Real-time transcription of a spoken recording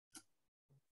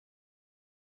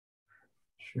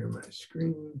Share my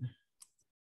screen.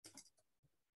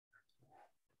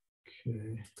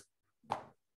 Okay.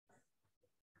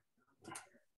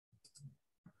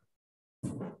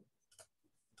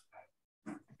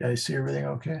 Guys see everything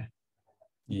okay?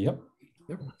 Yep.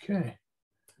 Okay.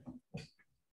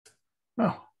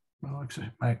 Oh, well, looks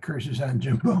like my cursor's on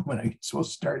Jim Bowman. I guess we'll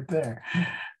start there.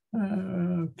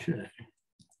 Okay.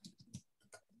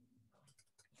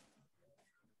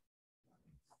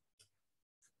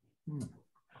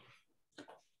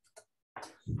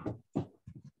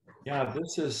 Yeah,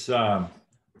 this is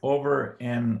over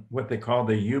in what they call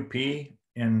the UP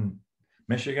in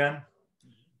Michigan.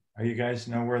 Are you guys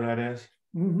know where that is?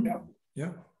 Mm-hmm. Yeah.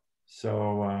 Yeah.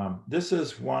 So this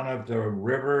is one of the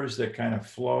rivers that kind of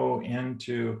flow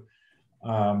into,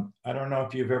 I don't know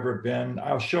if you've ever been,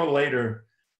 I'll show later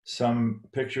some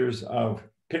pictures of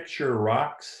picture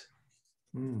rocks.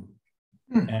 Mm.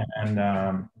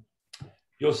 And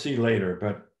you'll see later,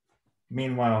 but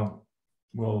meanwhile,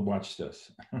 we'll watch this.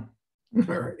 All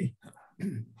right.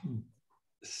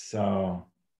 So,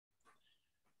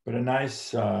 but a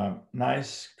nice,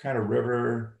 nice kind of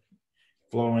river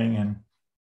flowing, and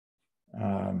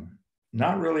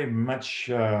not really much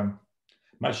to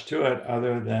it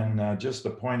other than just the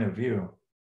point of view.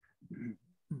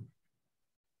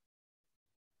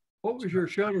 What was your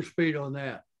shutter speed on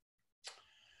that?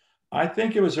 I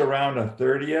think it was around a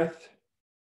 30th.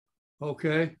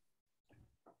 Okay.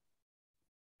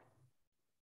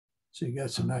 So you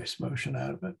got some nice motion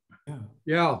out of it. Yeah.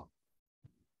 Yeah.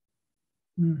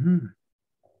 Mm-hmm.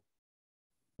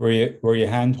 Were you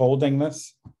hand holding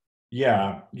this?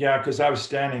 Yeah, because I was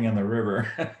standing in the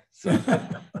river.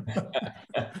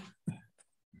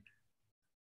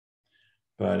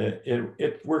 But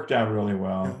it worked out really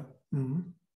well. Yeah. Mm-hmm.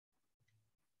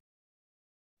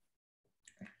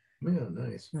 Yeah,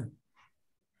 nice. Yeah.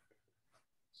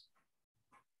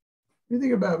 You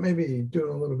think about maybe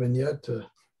doing a little vignette to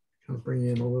kind of bring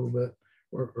in a little bit,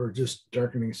 or just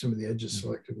darkening some of the edges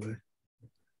selectively.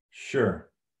 Sure.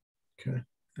 Okay.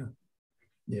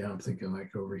 Yeah, I'm thinking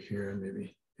like over here and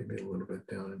maybe a little bit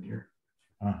down in here.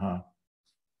 Uh-huh.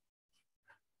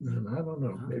 And I don't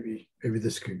know, maybe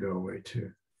this could go away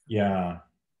too. Yeah,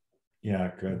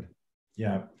 good.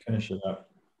 Yeah, finish it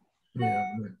up. Yeah,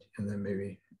 and then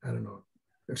maybe, I don't know.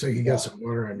 Looks like you got some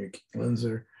water on your lens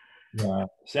there. Yeah,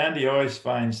 Sandy always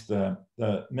finds the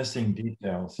missing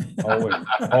details.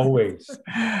 Always.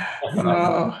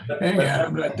 Oh, hang on,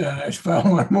 I'm not done. I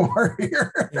found one more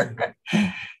here.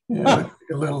 Yeah,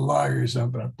 a little log or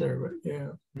something up there, but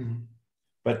yeah. Mm-hmm.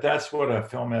 But that's what a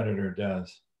film editor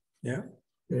does. Yeah.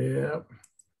 Yeah.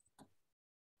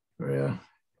 Well,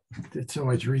 did so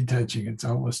much retouching, it's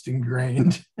almost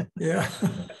ingrained. Yeah.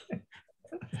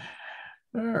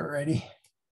 All righty.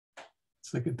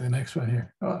 Let's look at the next one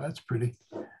here. Oh, that's pretty.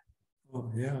 Oh,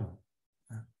 yeah.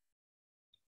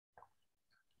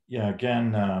 Yeah,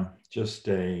 again, just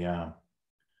a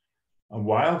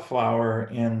wildflower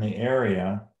in the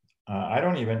area. I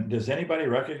don't even, does anybody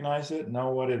recognize it, know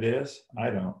what it is? I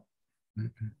don't.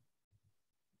 Mm-hmm.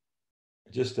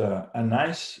 Just a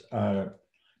nice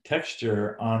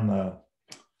texture on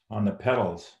the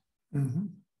petals. Mm-hmm.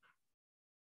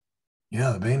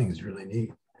 Yeah, the painting is really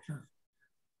neat. Sure.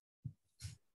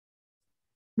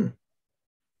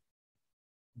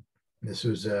 This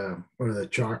was one of the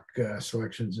chalk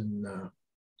selections in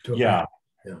Yeah,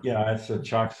 it's a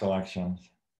chalk selection.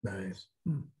 Nice.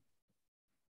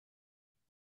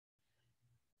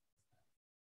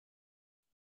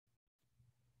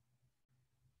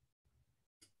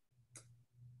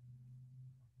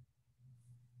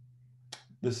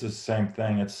 This is the same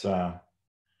thing. It's kind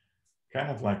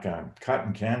of like a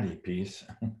cotton candy piece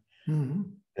Mm-hmm.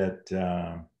 that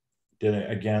did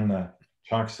it again, the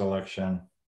chalk selection.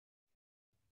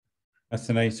 That's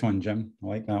a nice one, Jim. I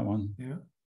like that one. Yeah.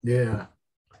 Yeah,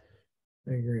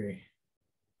 I agree.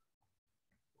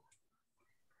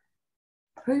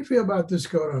 How do you feel about this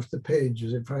going off the page?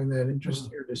 Does it find that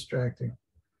interesting or distracting?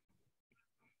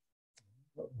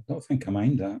 I don't think I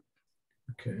mind that.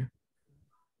 Okay.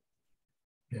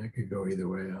 Yeah, I could go either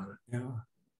way on it. Yeah.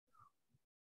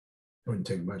 Wouldn't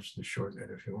take much to shorten it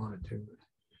if you wanted to.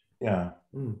 Yeah,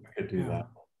 Mm. I could do Yeah. that.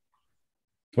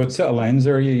 What sort of lens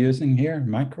are you using here?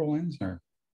 Micro lens or?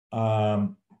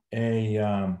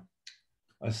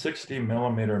 A 60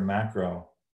 millimeter macro.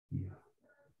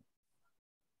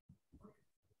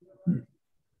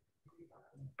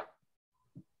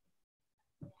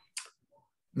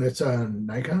 That's on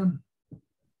Nikon?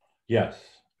 Yes.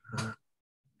 I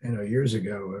know years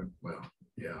ago, well,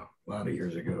 yeah, a lot of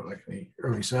years ago, like in the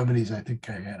early 70s, I think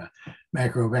I had a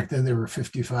macro. Back then they were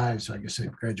 55, so I guess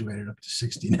they've graduated up to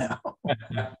 60 now.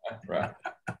 Right.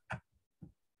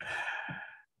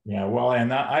 Yeah, well,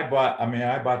 and I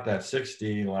bought that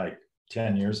 60 like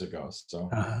 10 years ago. So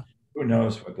who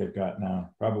knows what they've got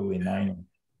now? Probably 90.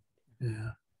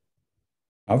 Yeah.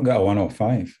 I've got a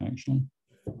 105 actually.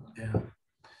 Yeah.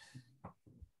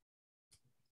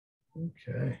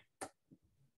 Okay.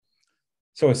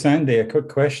 So Sandy, a quick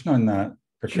question on that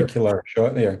particular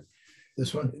shot there.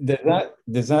 This one?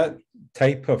 Does that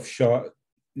type of shot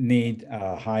need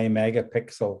a high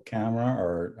megapixel camera,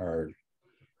 or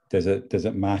does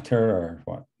it matter, or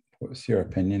what? What's your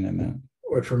opinion on that?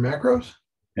 What, for macros?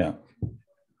 Yeah.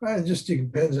 Well, it just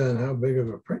depends on how big of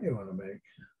a print you want to make.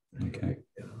 Okay.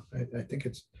 You know, I think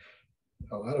it's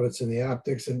a lot of it's in the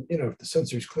optics, and you know, if the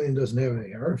sensor's clean, doesn't have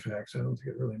any artifacts, I don't think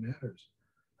it really matters.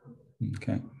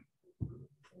 Okay.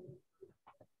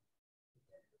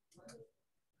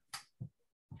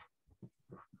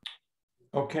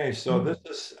 Okay, so this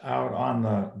is out on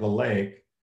the lake,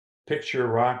 Picture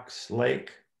Rocks Lake.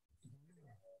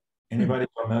 Anybody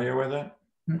familiar with it?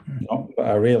 No, but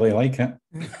I really like it.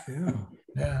 Yeah.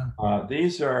 Yeah.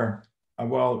 These are,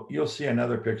 well, you'll see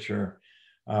another picture,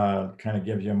 kind of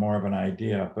gives you more of an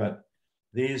idea, but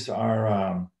these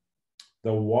are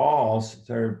the walls.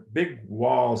 They're big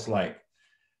walls, like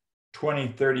 20,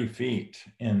 30 feet,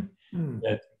 and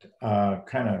that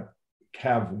kind of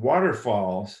have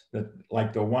waterfalls, that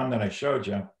like the one that I showed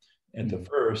you at the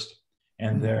first,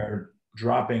 and they're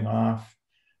dropping off.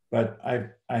 But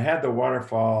I had the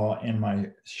waterfall in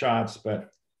my shots,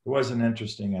 but it wasn't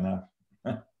interesting enough.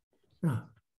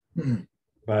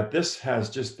 But this has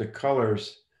just the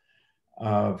colors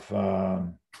of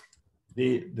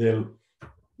the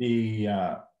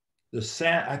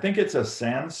sand. I think it's a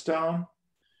sandstone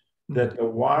that the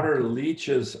water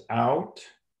leaches out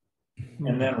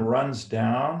and then runs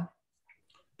down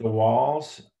the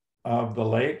walls of the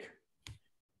lake,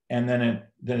 and then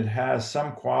it has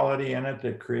some quality in it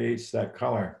that creates that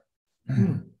color.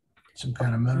 Some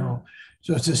kind of mineral.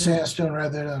 So it's a sandstone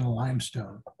rather than a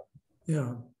limestone.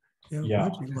 Yeah. Yeah.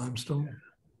 Might be limestone.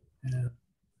 Yeah.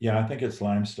 Yeah, I think it's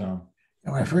limestone.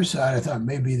 And when I first saw it, I thought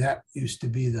maybe that used to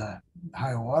be the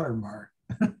high water mark.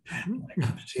 Like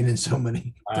I've seen in so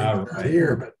many things out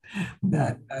here, but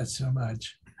not so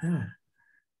much. Yeah.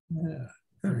 Yeah.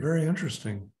 Very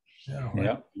interesting. Yeah,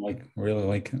 really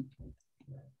like it.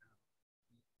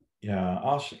 Yeah,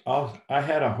 I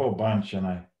had a whole bunch,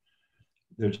 and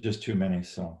there's just too many.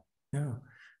 So Yeah.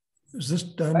 Is this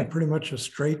done pretty much a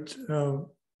straight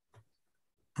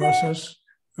process,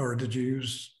 or did you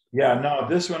use? yeah, no,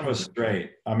 this one was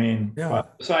straight. I mean, Yeah.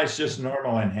 besides just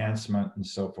normal enhancement and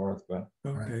so forth, but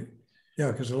Okay.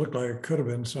 Yeah, because it looked like it could have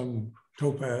been some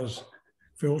topaz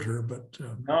filter, but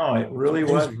no, it really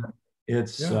wasn't.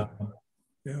 It's yeah,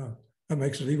 that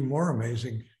makes it even more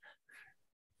amazing.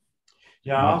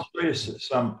 yeah, I'll show you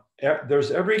some.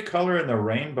 There's every color in the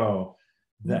rainbow,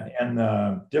 and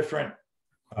the different,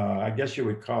 I guess you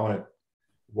would call it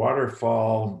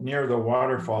waterfall, near the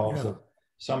waterfalls of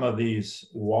some of these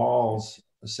walls,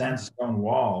 sandstone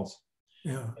walls.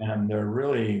 Yeah. And they're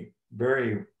really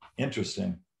very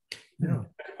interesting. Yeah.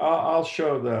 I'll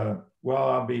show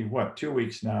I'll be 2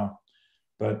 weeks now,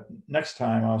 but next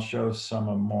time I'll show some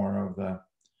more of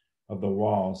the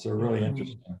walls. They're really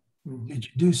interesting. Did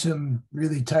you do some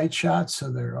really tight shots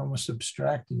so they're almost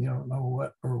abstract and you don't know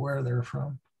what or where they're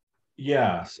from?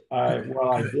 Yes, I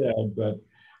did, but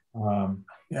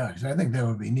yeah, because I think that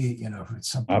would be neat, you know, if it's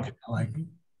something like,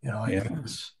 you know, like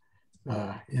this,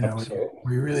 you know,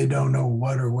 we really don't know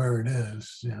what or where it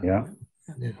is. You know?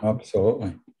 Yeah,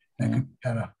 absolutely. That could be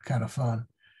kind of fun.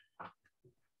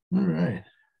 All right.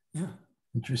 Yeah.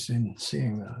 Interesting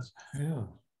seeing those. Yeah.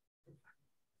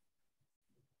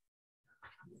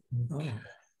 Okay.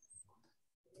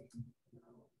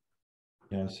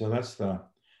 Yeah, so that's the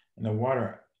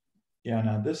water. Yeah,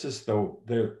 now this is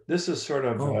this is sort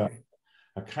of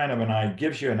a kind of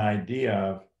gives you an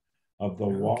idea of the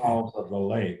walls of the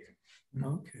lake.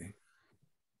 Okay.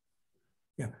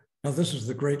 Yeah. Now this is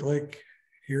the Great Lake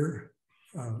here.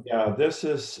 Yeah, this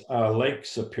is Lake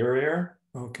Superior.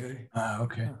 Okay.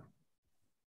 Okay.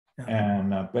 Yeah.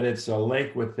 And but it's a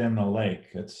lake within the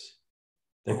lake.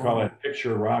 They call it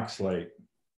Picture Rocks Lake.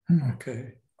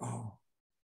 Okay. Oh.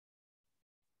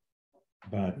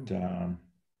 But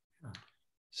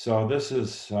so this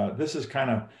is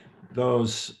kind of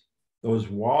those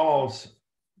walls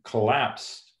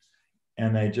collapsed,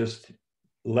 and they just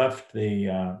left the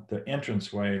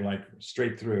entranceway like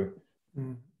straight through.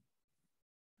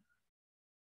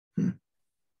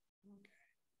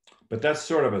 But that's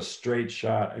sort of a straight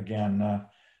shot again.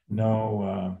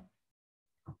 No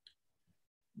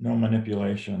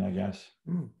manipulation, I guess.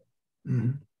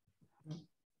 Mm-hmm.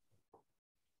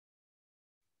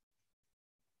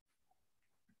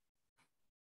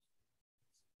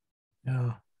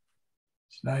 Yeah,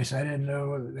 it's nice. I didn't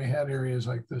know they had areas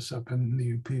like this up in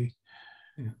the UP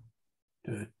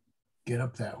to get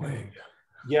up that way.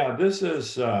 Yeah, this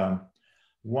is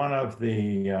one of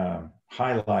the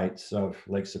highlights of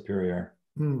Lake Superior.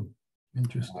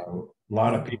 Interesting. A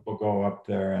lot of people go up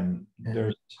there, and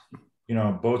there's,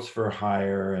 boats for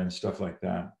hire and stuff like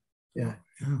that. Yeah.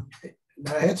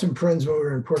 I had some friends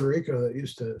over in Puerto Rico that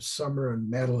used to summer on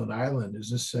Madeline Island. Is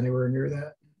this anywhere near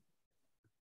that?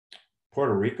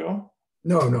 Puerto Rico?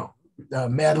 No.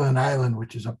 Madeline Island,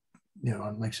 which is up,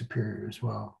 on Lake Superior as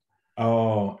well.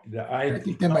 Oh, I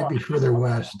think that might be further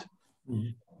west.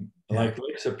 Like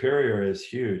Lake Superior is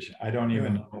huge. I don't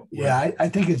even know. Yeah, I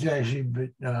think it's actually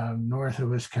north of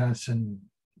Wisconsin,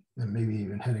 and maybe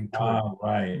even heading toward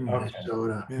right.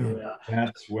 Minnesota. Okay. Yeah.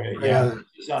 That's way. Yeah,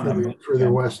 it's on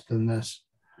further west than this.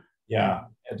 Yeah,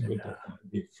 it would definitely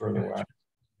be further west.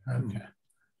 Okay.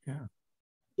 Yeah.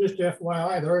 Just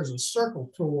FYI, there is a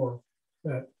circle tour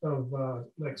of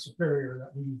Lake Superior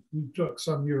that we took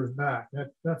some years back.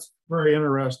 That's very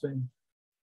interesting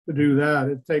to do that.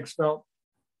 It takes about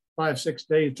 5-6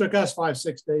 days. It took us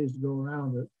 5-6 days to go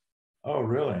around it. Oh,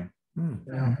 really?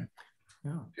 Yeah.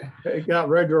 It got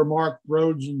regular marked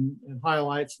roads and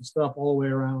highlights and stuff all the way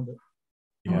around it.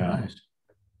 Yeah.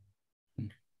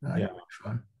 Nice.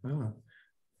 Fun.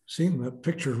 Seen the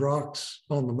picture rocks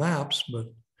on the maps, but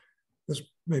this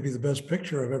may be the best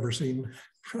picture I've ever seen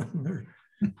from there.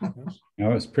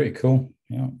 That was pretty cool.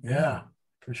 Yeah,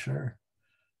 for sure.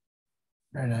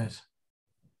 Very nice.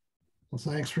 Well,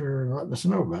 thanks for letting us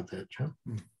know about that, Jim.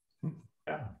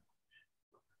 Yeah.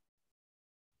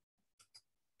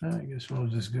 I guess we'll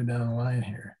just go down the line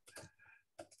here.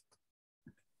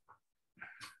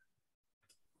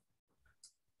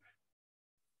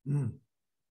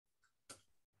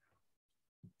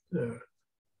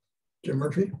 Jim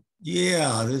Murphy?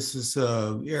 Yeah, this is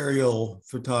aerial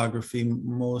photography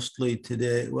mostly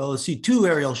today. Well, let's see, 2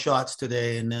 aerial shots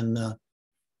today, and then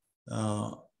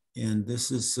and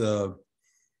this is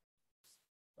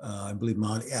I believe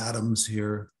Mount Adams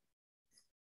here.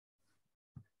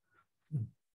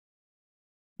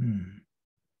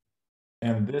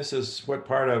 And this is what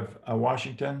part of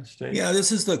Washington State? Yeah,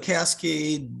 this is the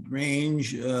Cascade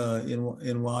Range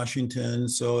in Washington.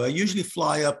 So I usually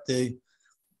fly up the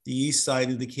east side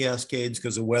of the Cascades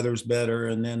because the weather's better,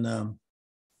 and then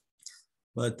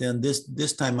but then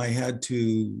this time I had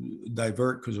to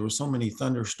divert because there were so many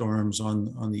thunderstorms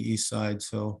on the east side.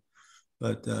 So,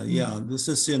 but yeah, this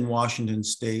is in Washington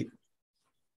State.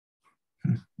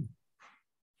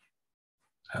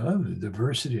 I love the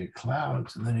diversity of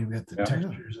clouds, and then you've got the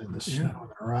textures and the snow and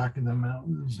the rock in the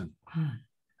mountains, and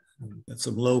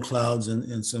some low clouds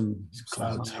and some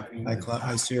clouds,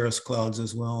 high cirrus clouds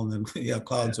as well, and then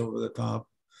clouds over the top.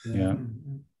 Yeah.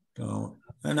 So,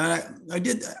 and I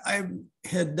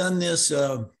had done this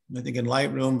I think in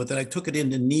Lightroom, but then I took it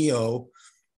into Neo,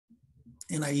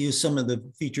 and I used some of the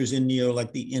features in Neo,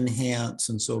 like the enhance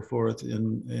and so forth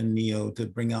in Neo, to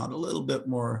bring out a little bit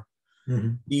more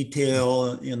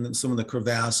detail in some of the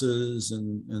crevasses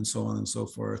and so on and so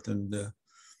forth, and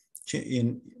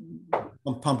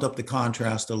pumped up the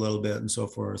contrast a little bit and so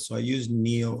forth. So I used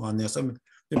Neo on this. I've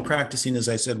been practicing, as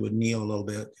I said, with Neo a little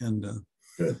bit, and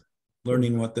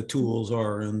learning what the tools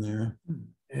are in there.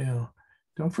 Yeah,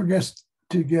 don't forget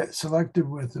to get selective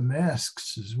with the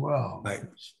masks as well. Right.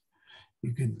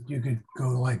 You could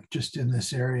go like just in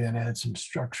this area and add some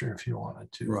structure if you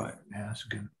wanted to. Right.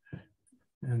 Mask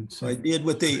and so I did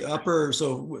with the upper,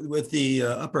 so with the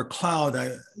upper cloud,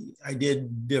 I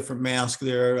did different mask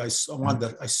there. I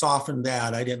softened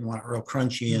that. I didn't want it real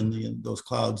crunchy in those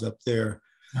clouds up there.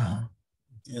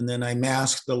 And then I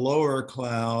masked the lower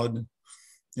cloud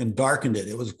and darkened it.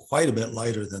 It was quite a bit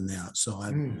lighter than that. So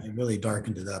I really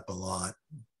darkened it up a lot.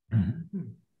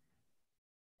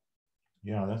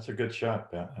 Yeah, that's a good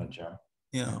shot, Joe.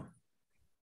 Yeah.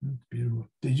 Beautiful.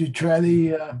 Did you try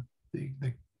the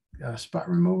spot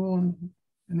removal in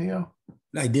Neo?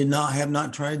 I have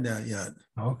not tried that yet.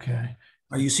 Okay.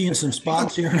 Are you seeing some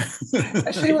spots here?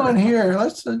 I see one here.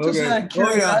 Let's just out of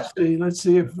curiosity. Let's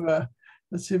see if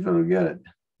it'll get it.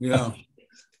 Yeah.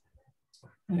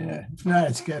 Yeah. If not,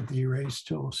 it's got the erase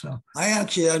tool. So I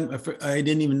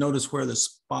didn't even notice where the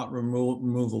spot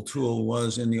removal tool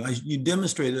was in the. You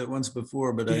demonstrated it once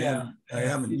before, but I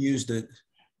haven't used it.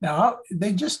 Now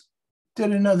they just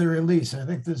did another release. I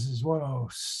think this is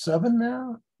 107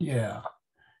 now. Yeah.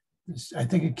 I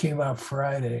think it came out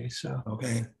Friday. So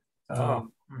okay.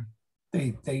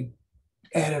 they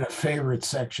added a favorite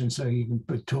section so you can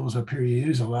put tools up here you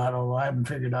use a lot, although I haven't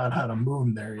figured out how to move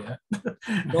them there yet.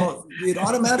 Well, it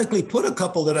automatically put a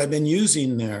couple that I've been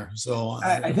using there. So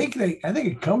I think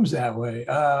it comes that way.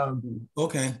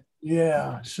 Okay.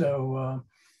 Yeah. So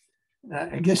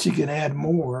I guess you can add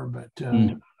more, but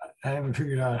I haven't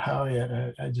figured out how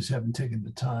yet. I just haven't taken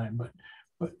the time. But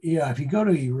yeah, if you go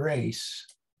to erase,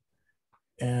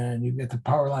 and you get the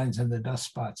power lines and the dust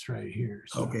spots right here.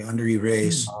 So, Okay, under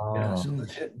erase. yeah, so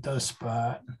let's hit dust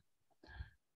spot.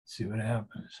 See what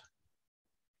happens.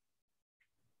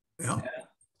 Yeah,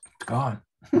 it's gone.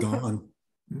 Gone.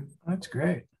 That's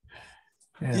great.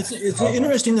 Yeah. It's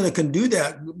interesting that it can do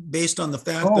that based on the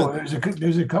fact that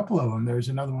there's a couple of them. There's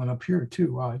another one up here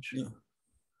too. Watch. Yeah.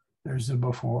 There's the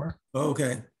before.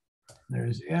 Okay.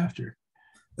 There's the after.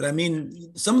 But I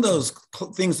mean, some of those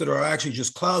things that are actually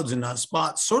just clouds and not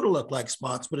spots sort of look like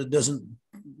spots, but it doesn't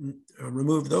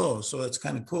remove those. So it's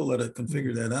kind of cool that it can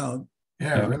figure that out.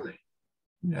 Yeah, really.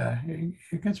 Yeah,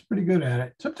 it gets pretty good at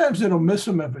it. Sometimes it'll miss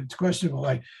them if it's questionable,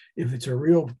 like if it's a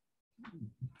real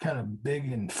kind of big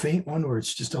and faint one where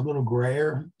it's just a little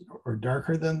grayer or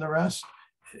darker than the rest,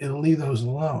 it'll leave those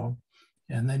alone.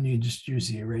 And then you just use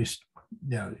the erase,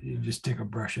 you just take a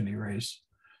brush and erase.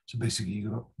 So basically you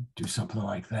go do something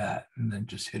like that and then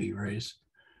just hit erase.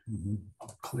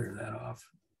 I'll clear that off.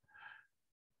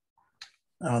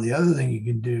 Now, the other thing you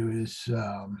can do is,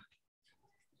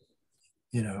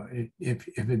 if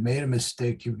it made a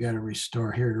mistake, you've got to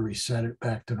restore here to reset it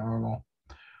back to normal.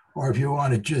 Or if you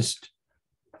want to just,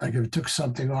 like if it took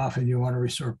something off and you want to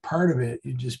restore part of it,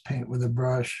 you just paint with a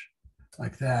brush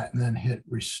like that and then hit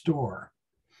restore.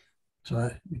 So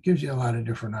it gives you a lot of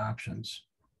different options.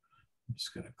 I'm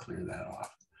just going to clear that off.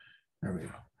 There we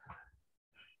go.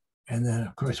 And then,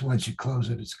 of course, once you close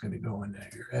it, it's going to go into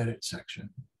your edit section.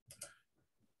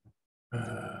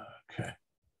 Okay.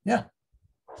 Yeah.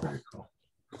 Very cool.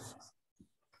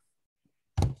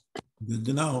 Good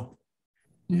to know.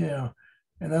 Yeah.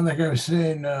 And then, like I was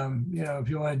saying, if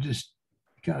you want to just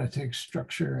kind of take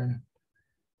structure and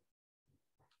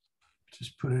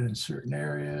just put it in certain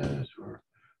areas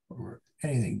or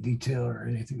anything, detail or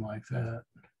anything like that.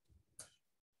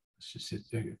 Let's just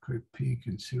take a quick peek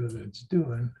and see what it's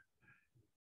doing.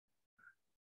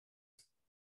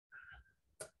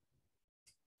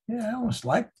 Yeah, I almost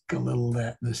like a little of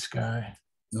that in the sky.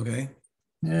 Okay.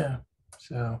 Yeah.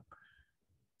 So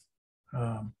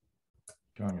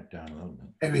Drawing it down a little bit.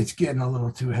 maybe it's getting a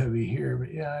little too heavy here,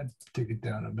 but yeah, I'd take it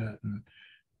down a bit. And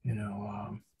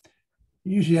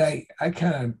usually I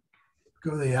kind of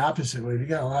go the opposite way. If you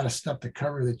got a lot of stuff to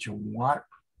cover that you want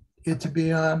it to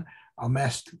be on, I'll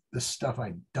mask the stuff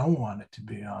I don't want it to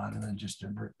be on and then just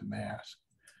invert the mask.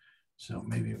 So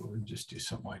maybe we'll just do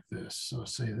something like this. So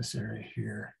say this area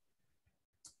here,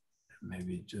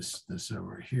 maybe just this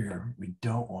over here, we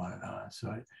don't want it on.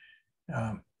 So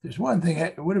there's one thing,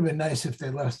 it would have been nice if they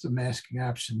left the masking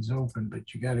options open,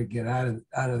 but you got to get out of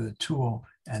the tool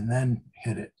and then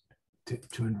hit it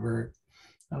to invert.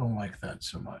 I don't like that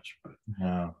so much, but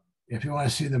if you want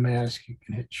to see the mask, you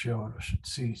can hit show and it should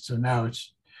see. So now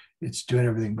it's doing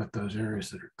everything but those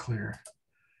areas that are clear.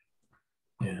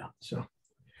 Yeah, so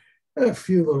a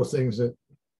few little things that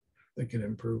can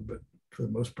improve, but for the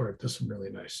most part, there's some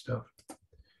really nice stuff.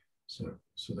 So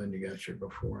then you got your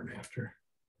before and after.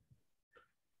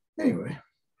 Anyway,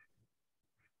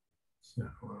 so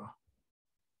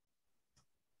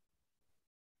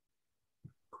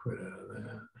quit out of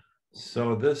that.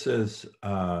 So this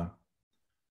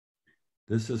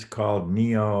is called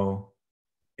Neo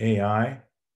AI.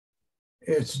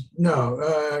 It's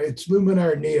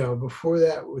Luminar Neo. Before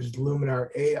that was Luminar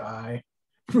AI.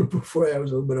 Before that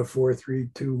was a little bit of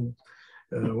 432,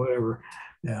 whatever.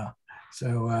 Yeah.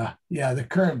 So the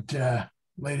current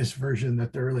latest version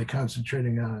that they're really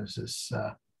concentrating on is this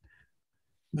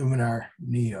Luminar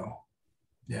Neo.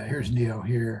 Yeah, here's Neo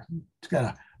here. It's got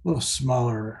a little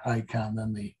smaller icon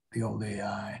than the old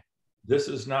AI. This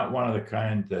is not one of the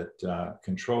kind that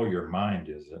control your mind,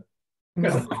 is it? No,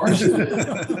 of course it is.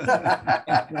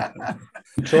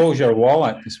 Controls your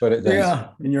wallet is what it does. Yeah,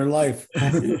 in your life.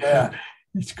 Yeah,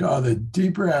 it's called a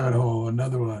deep rabbit hole.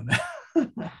 Another one.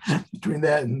 Between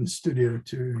that and the studio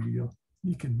too,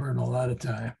 you can burn a lot of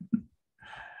time.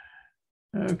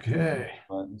 Okay.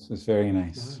 This is very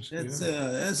nice.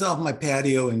 It's off my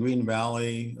patio in Green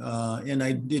Valley, and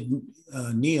I did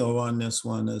Neo on this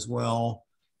one as well.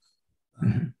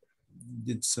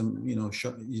 Did some, you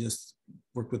just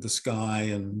worked with the sky,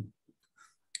 and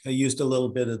I used a little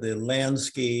bit of the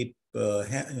landscape.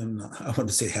 And I want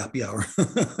to say happy hour,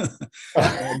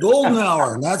 golden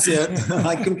hour. That's it.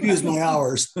 I confused my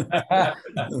hours. For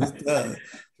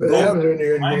But Gold. that was when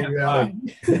you're in I Green have Valley.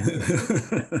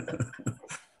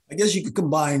 I guess you could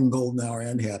combine golden hour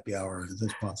and happy hour if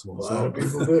that's possible. A lot of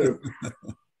people do.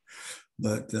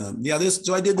 But yeah,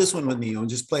 so I did this one with Neo,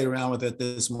 just played around with it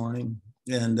this morning.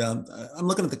 And I'm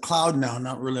looking at the cloud now,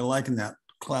 not really liking that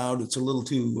cloud. It's a little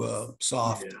too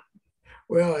soft. Yeah.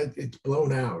 Well, it's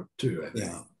blown out too, I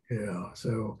think. Yeah. Yeah.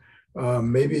 So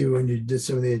maybe when you did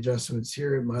some of the adjustments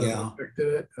here, it might have affected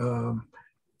it.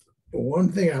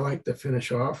 One thing I like to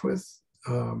finish off with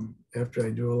after I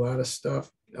do a lot of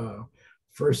stuff,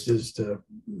 first is to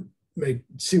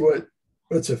see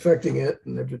what's affecting it.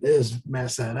 And if it is,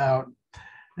 mask that out.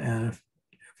 And if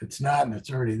it's not and it's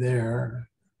already there,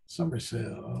 somebody say,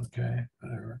 okay,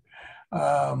 whatever.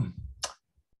 Down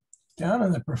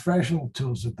in the professional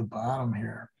tools at the bottom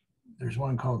here, there's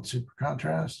one called super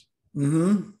contrast.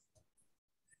 Mm-hmm.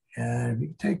 And if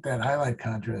you take that highlight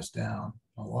contrast down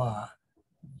a lot,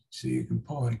 so you can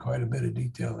pull in quite a bit of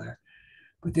detail there.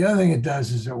 But the other thing it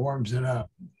does is it warms it up.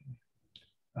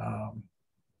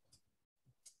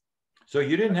 So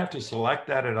you didn't have to select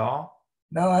that at all?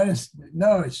 No,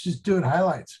 it's just doing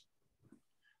highlights.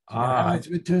 Highlights,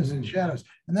 midtones, and shadows.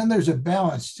 And then there's a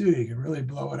balance too. You can really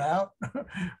blow it out,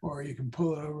 or you can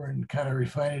pull it over and kind of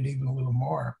refine it even a little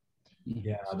more.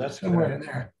 Yeah, So that's somewhere good. in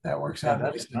there. That works Yeah, out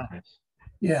that's nicely. nice.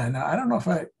 Yeah, now I don't know if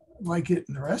I like it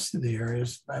in the rest of the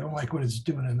areas. I don't like what it's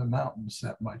doing in the mountains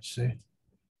that much, see?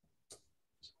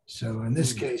 So in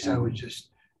this case, I would just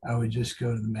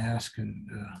go to the mask and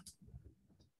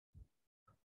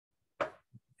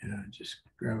just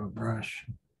grab a brush.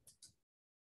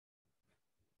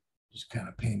 Just kind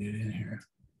of paint it in here.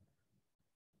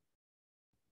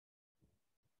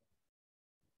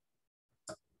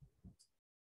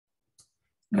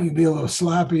 You can be a little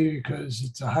sloppy because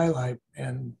it's a highlight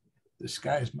and the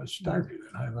sky is much darker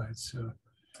than highlights, so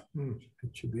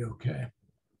it should be okay.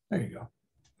 There you go.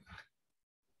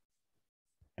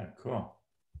 Yeah, cool.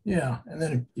 Yeah, and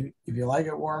then if you like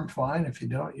it warm, fine. If you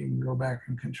don't, you can go back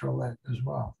and control that as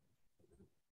well.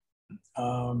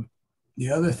 The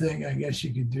other thing I guess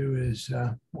you could do is,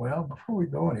 well, before we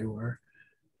go anywhere,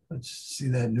 let's see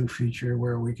that new feature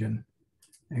where we can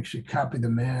actually copy the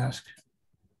mask.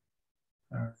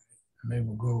 All right, maybe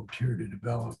we'll go up here to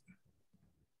develop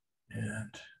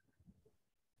and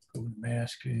go to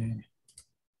masking,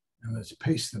 and let's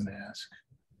paste the mask.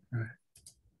 All right.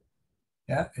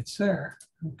 Yeah, it's there.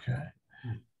 Okay.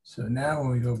 So now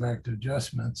when we go back to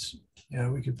adjustments,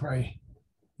 we could probably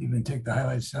even take the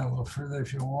highlights down a little further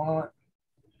if you want.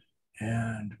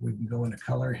 And we can go into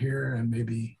color here and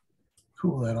maybe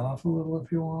cool that off a little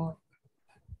if you want.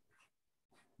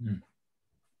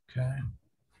 Okay.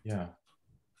 Yeah.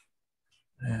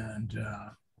 And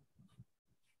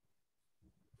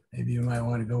maybe you might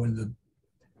want to go into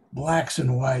blacks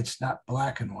and whites, not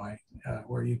black and white,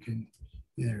 where you can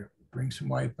either bring some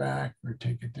white back or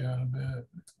take it down a bit.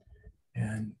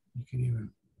 And you can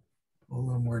even pull a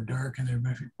little more dark in there.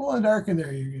 But if you pull it dark in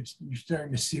there, you're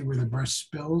starting to see where the brush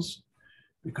spills,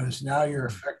 because now you're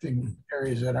affecting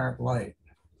areas that aren't light.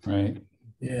 Right.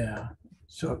 Yeah.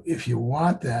 So if you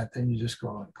want that, then you just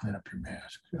go and clean up your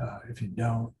mask. If you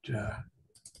don't,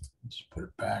 just put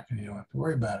it back and you don't have to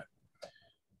worry about it.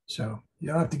 So you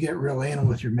don't have to get real anal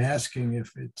with your masking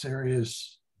if it's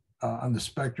areas on the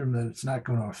spectrum that it's not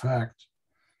going to affect.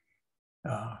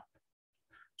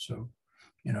 So,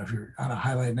 if you're on a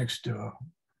highlight next to a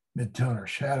midtone or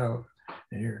shadow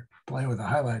and you're playing with the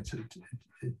highlights,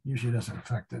 it usually doesn't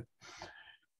affect it.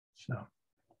 So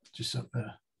just something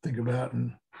to think about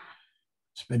and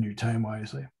spend your time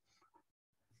wisely.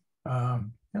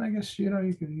 And I guess, you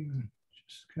could even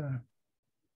just kind of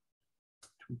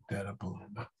tweak that up a little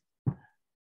bit.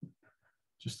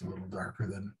 Just a little darker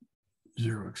than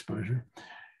zero exposure.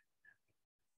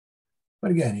 But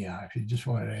again, yeah, if you just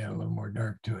wanted to add a little more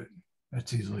dark to it,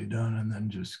 that's easily done. And then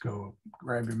just go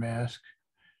grab your mask,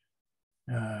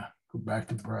 go back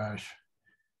to brush,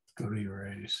 go to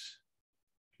erase,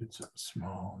 get something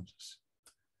small, and just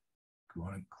go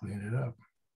on and clean it up.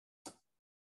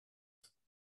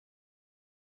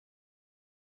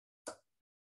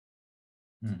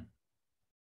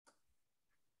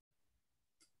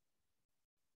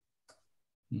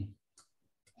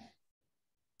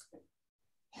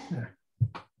 There.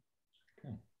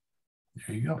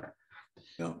 There you go.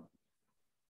 Yeah.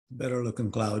 Better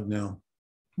looking cloud now.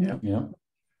 Yeah. Yeah.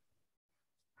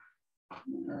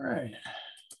 All right.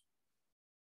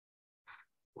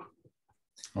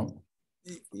 Oh.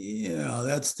 Yeah,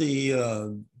 that's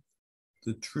the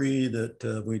tree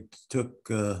that we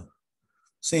took,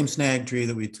 same snag tree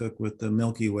that we took with the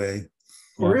Milky Way.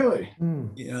 Really?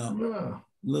 Yeah. Oh,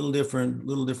 little different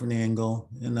angle.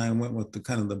 And I went with the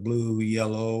kind of the blue,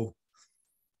 yellow,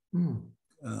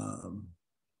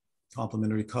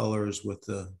 complementary colors with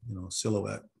the,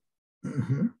 silhouette.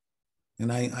 Mhm.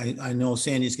 And I know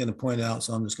Sandy's going to point out,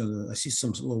 so I'm just going to, I see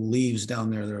some little leaves down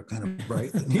there that are kind of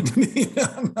bright that need to be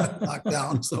knocked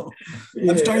down. So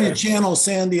I'm starting to channel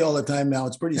Sandy all the time now.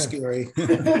 It's pretty scary.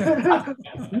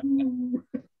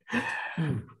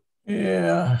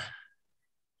 Yeah.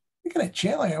 Speaking of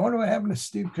channeling, I wonder what happened to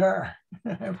Steve Carr.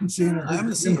 I haven't seen him. I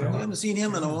haven't seen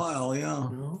him in a while. Yeah.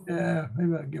 Yeah,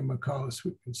 maybe I'll give him a call this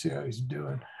week and see how he's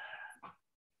doing.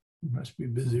 He must be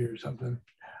busy or something.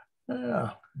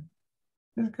 Yeah,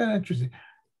 it's kind of interesting.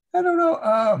 I don't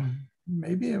know.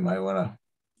 Maybe you might want to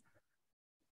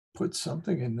put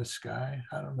something in the sky.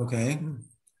 I don't know. Okay.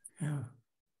 Yeah.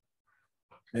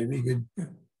 Maybe you could.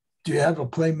 Do you have a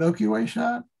plain Milky Way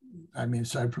shot? I mean,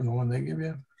 aside from the one they give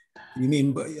you. You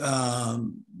mean,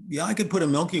 yeah, I could put a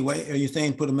Milky Way. Are you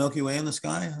saying put a Milky Way in the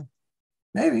sky?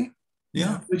 Maybe.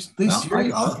 Yeah. At least here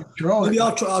you can control maybe it.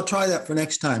 I'll try that for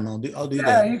next time. I'll do Yeah,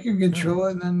 that. you can control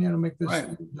it, and then make this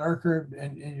Right. darker,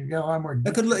 and you get a lot more.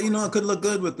 It could look, it could look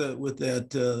good with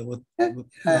that.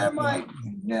 It might.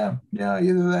 Yeah,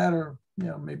 either that or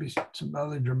maybe some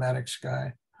other dramatic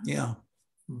sky. Yeah.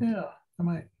 Yeah, I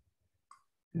might.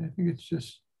 Yeah, I think it's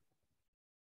just.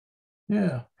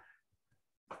 Yeah.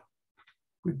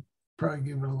 We'd probably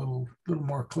give it a little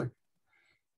more click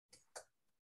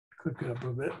it up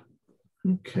a bit.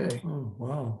 Okay. Oh,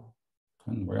 wow.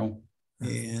 Unreal.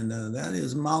 And that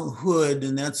is Mount Hood,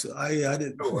 and that's I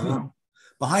did.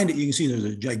 Behind it, you can see there's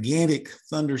a gigantic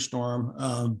thunderstorm.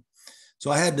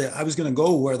 So I was going to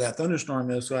go where that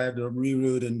thunderstorm is, so I had to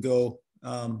reroute and go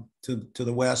to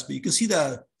the west. But you can see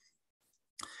the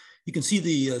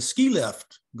ski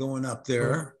lift going up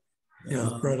there.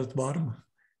 Yeah, right at the bottom.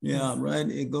 Yeah, right.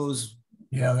 It goes.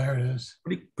 Yeah, there it is.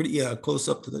 Pretty close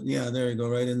up to the. Yeah, there you go,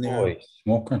 right in there. Holy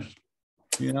smokers.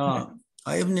 Yeah,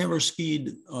 I have never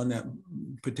skied on that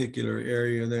particular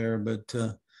area there, but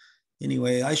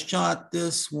anyway, I shot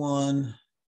this one.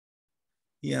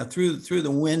 Yeah, through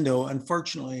the window,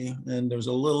 unfortunately, and there's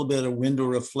a little bit of window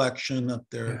reflection up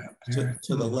there to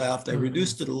the left. I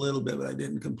reduced it a little bit, but I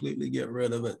didn't completely get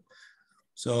rid of it.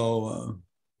 So,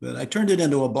 but I turned it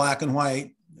into a black and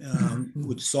white,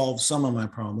 which solved some of my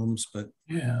problems. But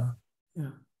yeah.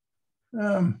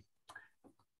 I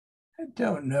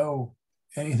don't know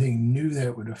anything new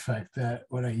that would affect that.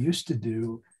 What I used to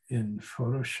do in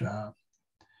Photoshop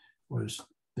was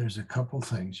there's a couple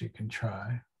things you can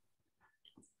try.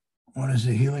 One is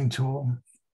a healing tool,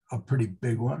 a pretty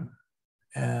big one.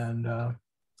 And I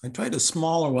tried a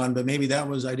smaller one, but maybe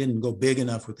I didn't go big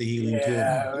enough with the healing tool.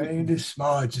 Yeah, when you do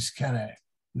small, it just kind of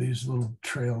leaves little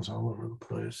trails all over the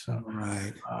place. So,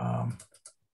 right.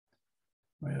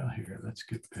 Well, here, let's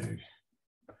get big.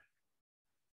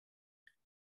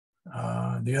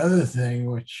 The other thing,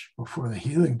 which before the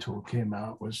healing tool came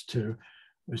out, was to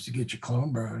get your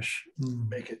clone brush,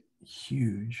 make it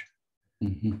huge,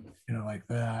 like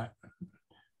that.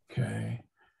 Okay,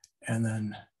 and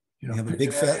then have a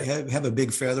big have a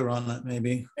big feather on it,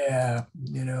 maybe. Yeah,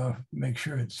 make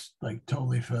sure it's like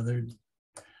totally feathered,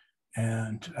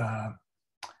 and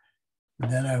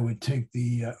then I would take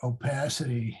the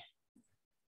opacity,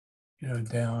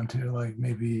 down to like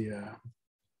maybe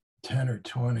 10 or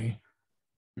 20,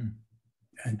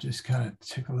 and just kind of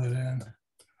tickle it in.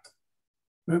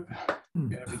 Oop, you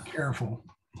gotta be careful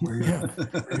where you're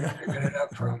picking it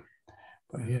up from.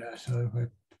 But yeah, so if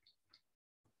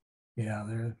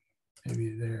there,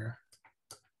 maybe there.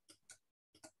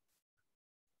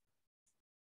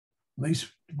 At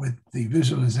least with the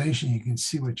visualization, you can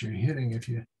see what you're hitting if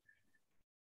you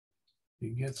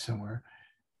get somewhere.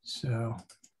 So,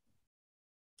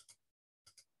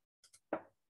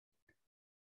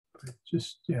 but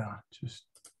just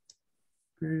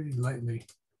very lightly.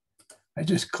 I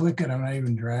just click it. I'm not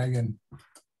even dragging.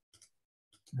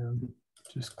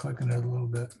 Just clicking it a little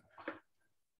bit.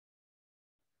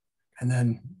 And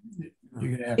then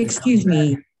you're gonna have to. Excuse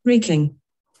me, breaking.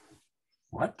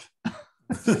 What? I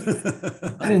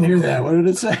didn't hear that. What did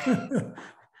it say?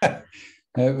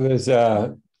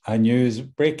 It was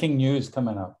breaking news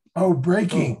coming up. Oh,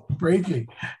 breaking.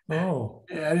 Oh.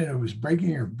 Yeah, I didn't know it was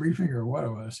breaking or briefing or what it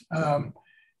was.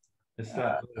 It's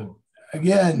that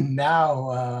Again,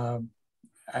 now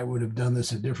I would have done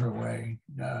this a different way.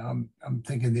 I'm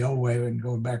thinking the old way and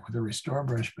going back with the restore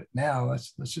brush, but now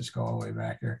let's just go all the way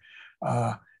back here.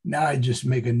 Now I just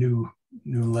make a new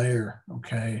layer,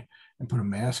 okay, and put a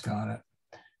mask on it,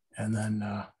 and then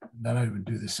I would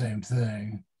do the same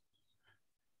thing.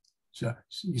 So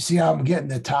you see how I'm getting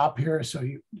the top here? So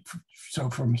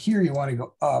from here, you want to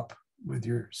go up with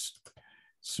your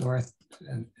sword,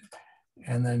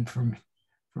 and then from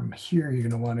here, you're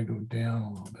going to want to go down a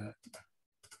little bit.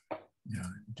 You know,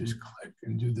 just click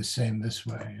and do the same this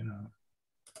way, you know.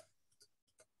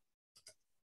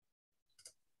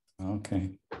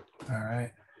 Okay. All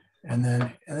right. And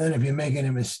then if you make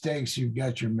any mistakes, you've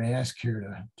got your mask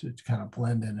here to kind of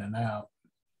blend in and out.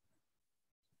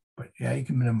 But yeah, you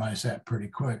can minimize that pretty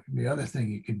quick. The other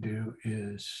thing you can do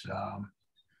is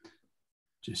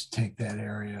just take that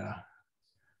area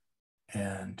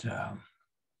and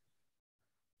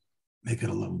make it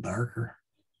a little darker.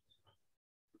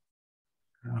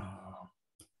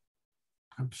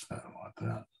 Oops, I don't want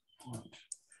that. I want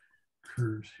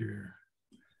curves here.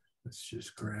 Let's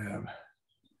just grab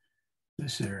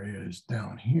this area is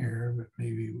down here, but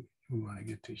maybe we want to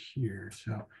get to here.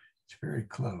 So it's very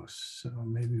close. So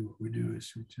maybe what we do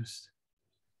is we just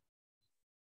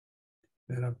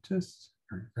that up just,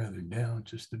 or rather down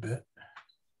just a bit.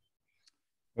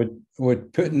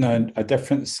 Would putting a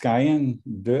different sky in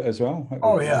do it as well?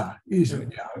 Oh yeah, easy.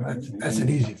 Yeah, that's an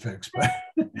easy fix. But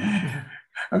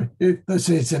I mean, let's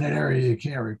say it's in an area you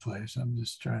can't replace. I'm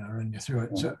just trying to run you through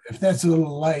it. So if that's a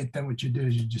little light, then what you do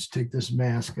is you just take this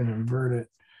mask and invert it,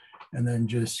 and then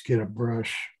just get a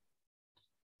brush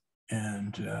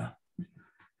and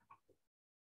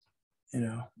you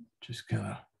know, just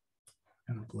kind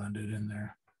of blend it in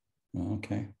there.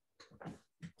 Okay.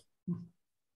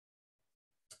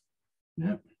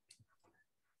 Yep.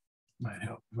 Might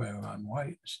help if I have on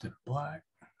white instead of black.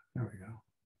 There we go.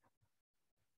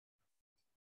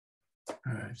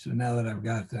 All right, so now that I've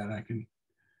got that, I can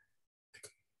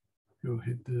go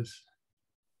hit this.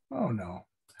 Oh no,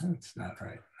 that's not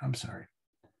right. I'm sorry.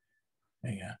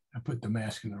 Hang on, I put the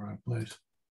mask in the wrong place.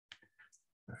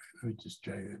 All right, let me just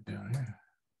drag it down here.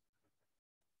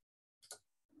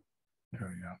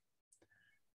 There we go.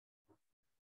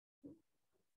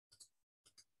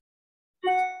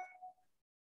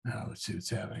 Now let's see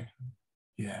what's happening.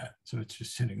 Yeah, so it's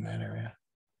just hitting that area.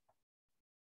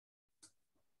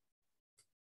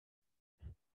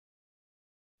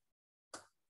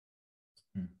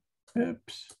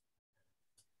 Oops.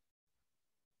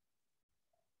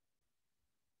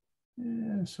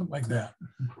 Yeah, something like that.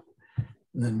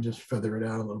 And then just feather it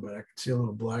out a little bit. I can see a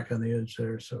little black on the edge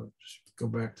there. So just go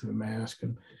back to the mask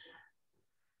and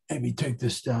maybe take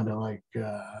this down to like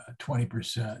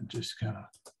 20% and just kind of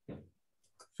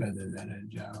feather that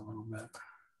edge out a little bit.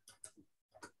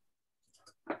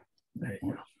 There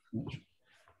you go.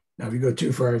 Now, if you go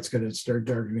too far, it's going to start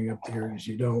darkening up the areas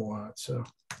you don't want. So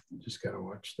you just got to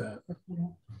watch that.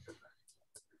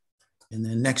 And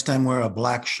then next time wear a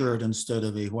black shirt instead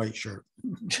of a white shirt.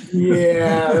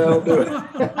 Yeah, that'll do it.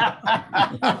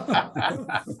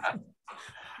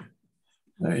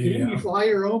 There you Can go. you fly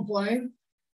your own plane?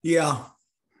 Yeah.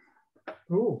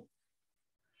 Cool.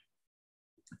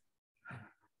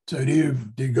 So do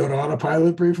you go to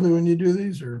autopilot briefly when you do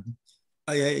these, or?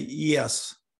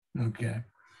 Yes, Okay.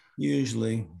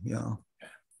 usually, yeah.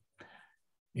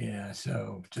 Yeah,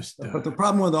 so just But the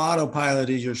problem with autopilot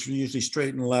is you're usually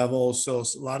straight and level. So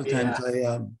a lot of times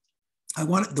I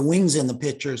want the wings in the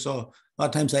picture. So a lot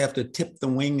of times I have to tip the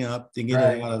wing up to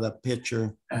get it out of the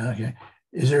picture. okay.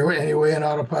 Is there any way in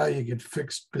autopilot you could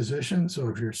fix position? So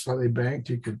if you're slightly banked,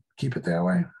 you could keep it that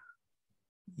way?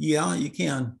 Yeah, you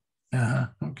can.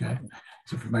 Okay.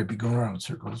 So if you might be going around in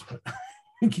circles, but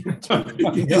get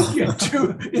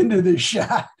too into the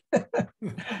shot.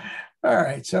 All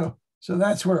right. So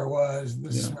that's where it was.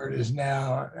 This is where it is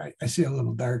now. I see a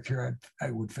little dark here.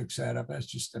 I would fix that up. That's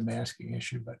just a masking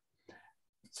issue, but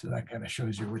so that kind of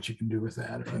shows you what you can do with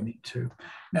that if you need to.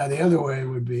 Now, the other way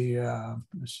would be,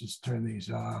 let's just turn these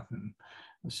off and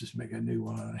let's just make a new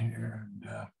one on here and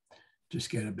just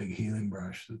get a big healing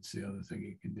brush. That's the other thing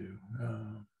you can do.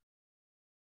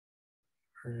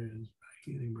 Where is my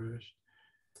healing brush?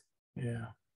 Yeah.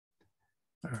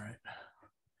 All right.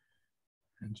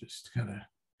 And just kind of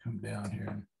come down here.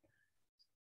 And,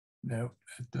 nope,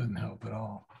 that doesn't help at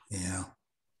all. Yeah.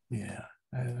 Yeah.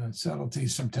 And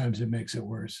subtleties, sometimes it makes it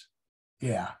worse.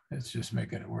 Yeah, it's just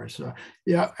making it worse. So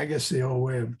yeah, I guess the old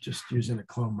way of just using a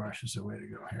clone brush is the way to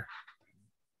go here.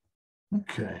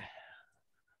 Okay.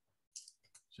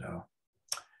 So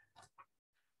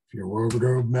if your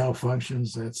wardrobe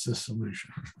malfunctions, that's the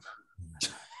solution.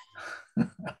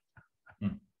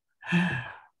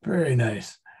 Very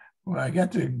nice. Well, I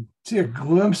got to see a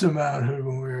glimpse of Mount Hood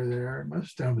when we were there.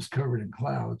 Most of it was covered in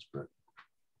clouds, but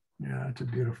yeah, it's a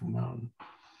beautiful mountain.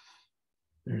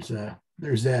 There's that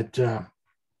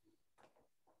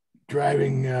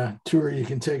driving tour you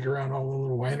can take around all the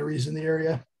little wineries in the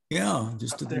area. Yeah,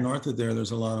 just to the north of there,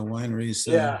 there's a lot of wineries.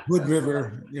 Yeah. Wood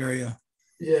River area.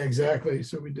 Yeah, exactly.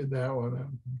 So we did that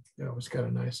one. Yeah, it was kind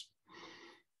of nice.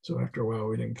 So after a while,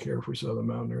 we didn't care if we saw the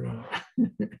mountain or not.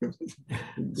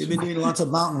 They've been doing lots of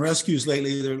mountain rescues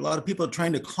lately. There are a lot of people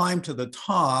trying to climb to the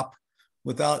top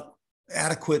without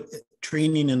adequate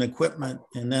training and equipment,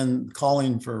 and then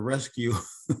calling for a rescue.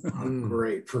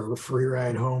 Great for a free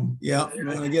ride home. Yeah,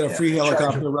 I get a free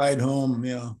helicopter ride home.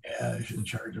 Yeah. Yeah, they should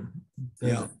charge them.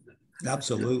 Yeah,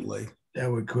 absolutely.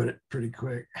 That would quit it pretty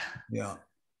quick. Yeah.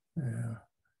 Yeah.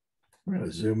 We're going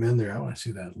to zoom in there. I want to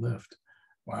see that lift.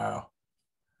 Wow.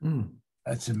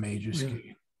 That's a major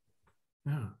ski.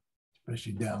 Yeah.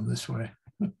 Especially down this way.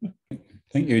 I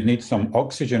think you'd need some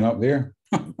oxygen up there.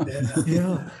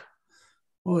 Yeah.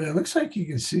 Well, it looks like you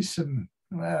can see some.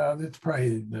 Well, that's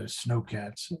probably the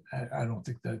snowcats. I don't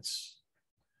think that's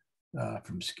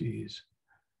from skis.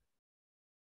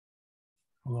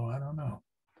 Although I don't know.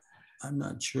 I'm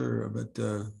not sure, but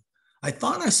I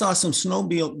thought I saw some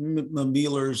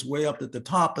snowmobilers way up at the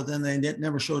top, but then they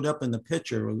never showed up in the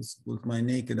picture with my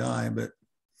naked eye. But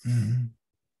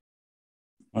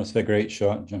That's a great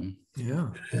shot, Jim. Yeah.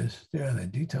 It is. Yeah, the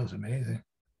detail's amazing.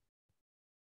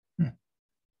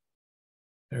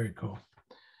 Very cool.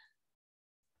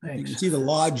 you Thanks. can see the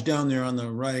lodge down there on the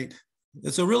right.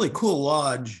 It's a really cool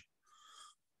lodge.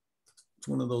 It's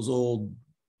one of those old,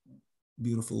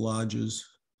 beautiful lodges.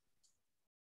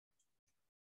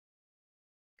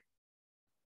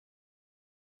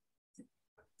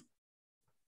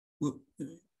 Whoop,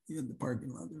 yeah, the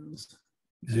parking lot there is.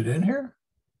 Is it in here?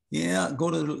 Yeah,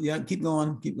 keep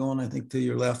going. I think to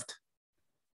your left.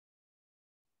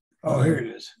 Oh, here it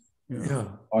is. Yeah.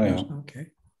 Oh, yeah. Okay.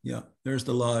 Yeah, there's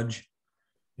the lodge.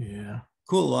 Yeah.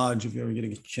 Cool lodge if you ever get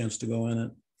a chance to go in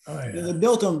it. Oh, Yeah, yeah. they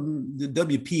built them. The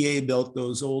WPA built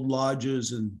those old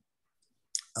lodges, and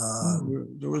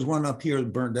there was one up here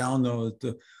that burnt down though.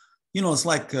 It's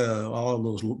like all of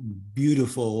those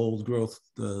beautiful old growth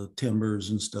timbers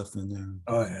and stuff in there.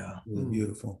 Oh, yeah. Really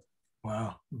beautiful.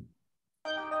 Wow.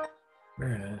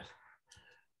 Very nice.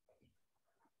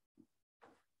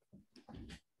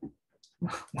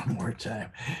 One more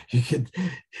time. You could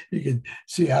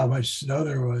see how much snow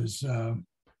there was.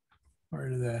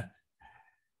 Part of that.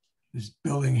 This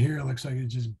building here looks like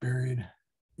it's just buried.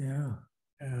 Yeah.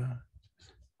 Yeah.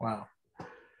 Wow.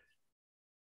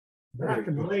 Back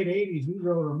in the late 80s, we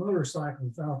rode our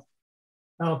motorcycles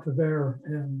out to there,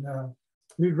 and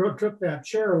we took that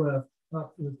chairlift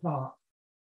up to the top.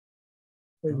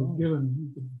 They were given,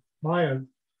 you could buy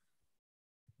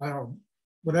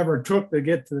whatever it took to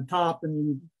get to the top, and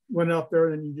you went up there,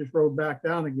 and you just rode back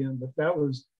down again. But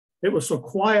it was so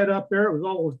quiet up there, it was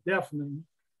almost deafening.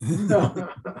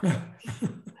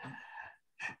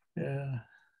 Yeah.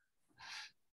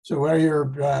 So while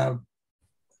you're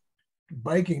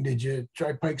biking, did you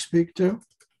try Pikes Peak too?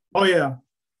 Oh yeah.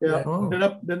 Yeah. Oh.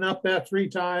 Been up that 3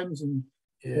 times, and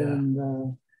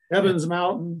Evans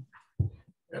Mountain.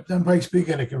 I've done Pikes Peak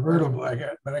in a convertible,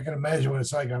 but I can imagine what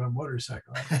it's like on a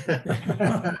motorcycle.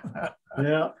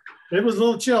 Yeah, it was a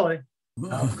little chilly.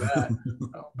 Not bad.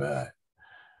 Not bad.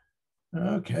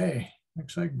 Okay.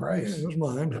 Looks like Bryce. Yeah, it was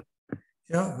mine.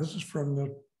 Yeah, this is from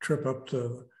the trip up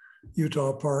to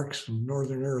Utah parks in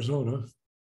northern Arizona.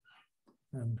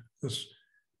 And this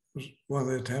was one of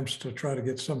the attempts to try to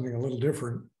get something a little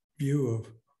different view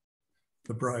of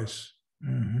the Bryce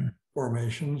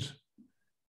formations.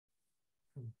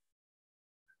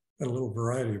 Got a little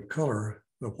variety of color,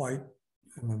 the white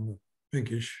and then the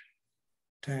pinkish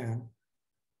tan.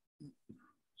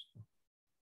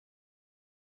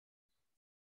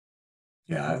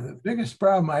 Yeah, the biggest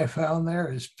problem I found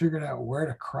there is figuring out where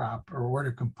to crop or where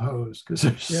to compose, because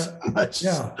there's so much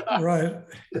Yeah, stuff. right.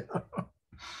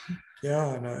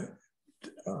 Yeah, and I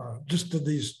just did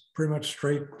these pretty much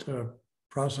straight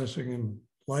processing in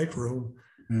Lightroom.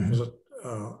 Because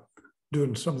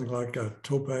doing something like a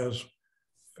topaz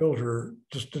filter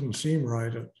just didn't seem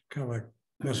right. It kind of like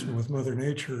messing with Mother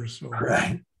Nature. So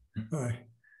Right. I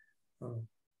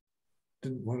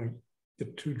didn't want to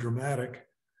get too dramatic.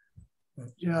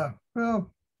 Yeah,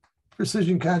 well,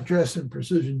 precision contrast and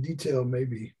precision detail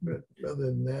maybe, but other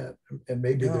than that, and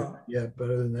maybe but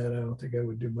other than that, I don't think I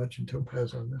would do much in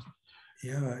topaz on this.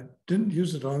 Yeah, I didn't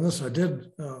use it on this. I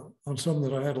did on some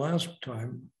that I had last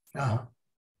time.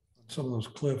 Some of those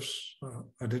cliffs,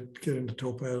 I did get into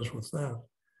topaz with that.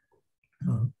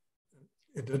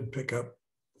 It did pick up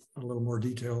a little more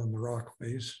detail in the rock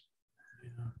face.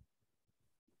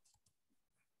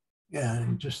 Yeah,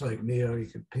 and just like Neo, you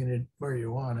could paint it where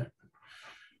you want it.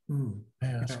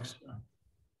 Masks.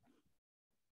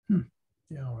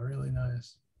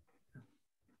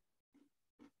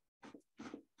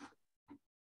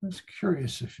 was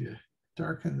curious if you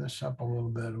darken this up a little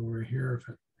bit over here, if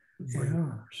it would bring it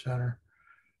more center.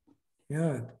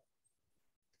 Yeah.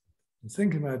 I'm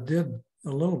thinking I did a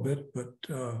little bit, but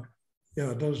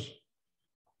yeah, it does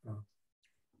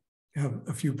have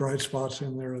a few bright spots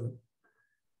in there that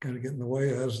kind of get in the way,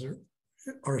 as there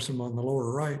are some on the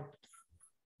lower right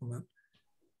on that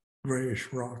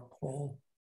grayish rock wall.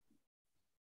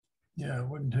 Yeah, it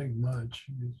wouldn't take much.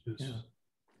 You just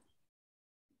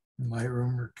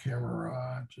Lightroom or camera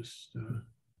raw, just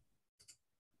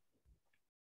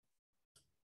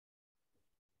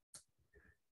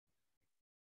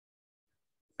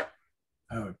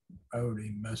I would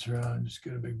even mess around and just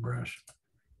get a big brush.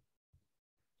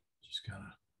 Just kind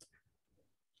of,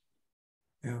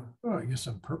 Yeah. oh, I guess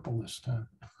I'm purple this time.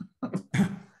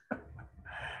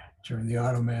 Turn the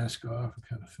auto mask off and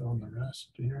kind of fill in the rest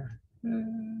here.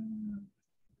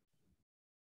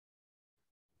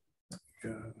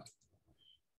 Go.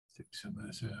 Take some of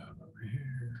this out over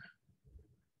here.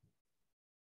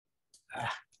 Let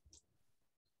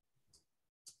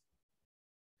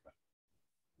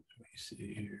me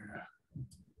see here.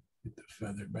 Get the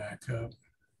feather back up.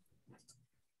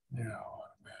 Now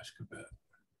I'll mask a bit.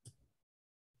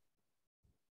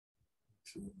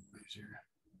 It's a little easier.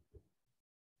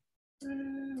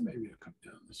 Maybe I'll come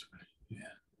down this way.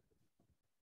 Yeah.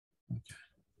 Okay.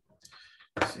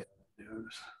 See how it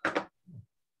goes.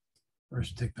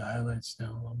 First, take the highlights down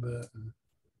a little bit.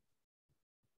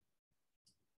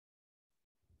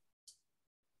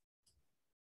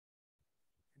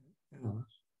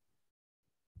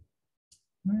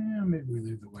 Yeah, maybe we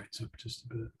leave the whites up just a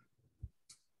bit.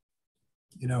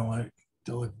 You know, like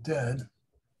to look dead.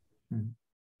 I'm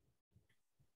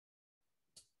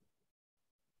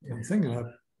thinking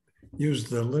I've used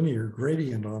the linear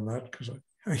gradient on that because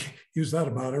I use that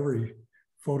about every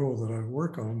photo that I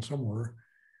work on somewhere.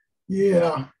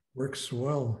 Yeah. Works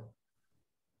well.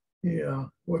 Yeah.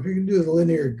 Well, if you can do the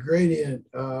linear gradient,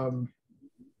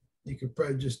 you could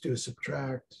probably just do a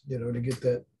subtract, you know, to get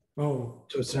that. Oh.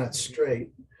 So it's not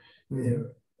straight,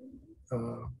 you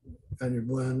know, on your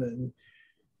blend. And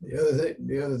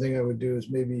the other thing I would do is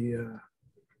maybe,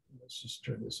 let's just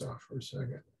turn this off for a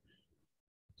second.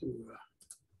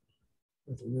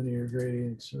 With the linear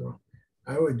gradient. So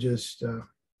I would just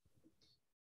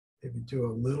maybe do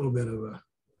a little bit of a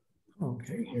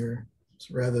here,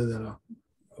 so rather than a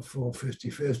full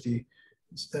 50-50.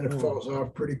 Then it falls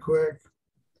off pretty quick.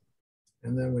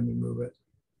 And then when you move it,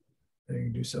 then you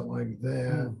can do something like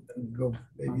that and go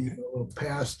maybe even a little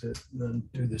past it and then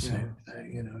do the same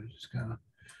thing, you know, just kind of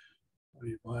put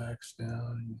your blacks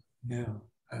down and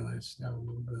highlights down a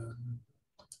little bit.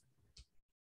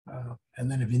 And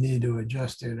then if you need to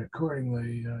adjust it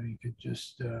accordingly, you could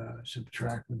just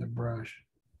subtract with a brush.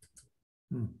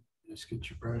 Just get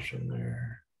your brush in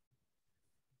there.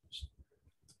 Just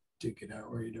take it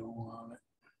out where you don't want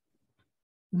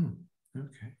it.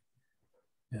 Okay.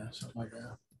 Yeah, something like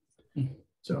that.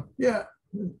 So yeah,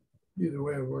 either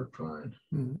way it worked fine.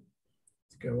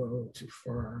 Go a little too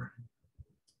far.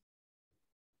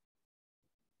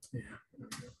 Yeah.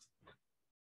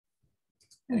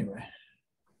 Anyway.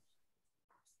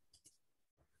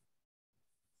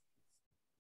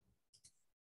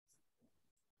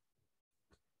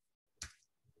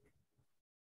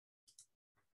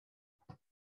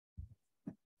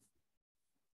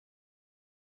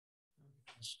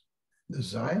 The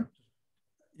Zion?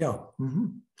 Yeah.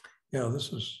 Yeah,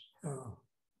 this is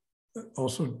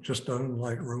also just done in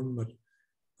Lightroom, but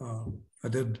I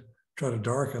did try to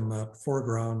darken that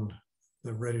foreground,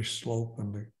 the reddish slope,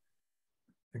 and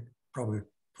probably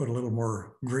put a little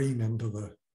more green into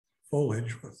the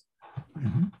foliage with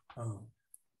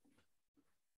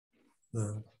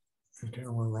the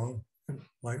camera raw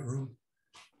Lightroom.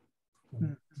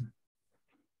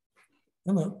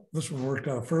 And this one worked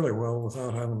out fairly well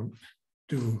without having to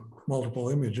do multiple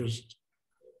images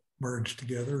merged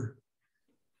together.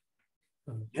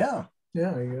 Yeah, you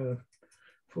got a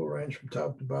full range from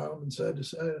top to bottom and side to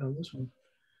side on this one.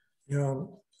 Yeah,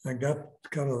 I got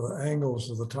kind of the angles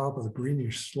of the top of the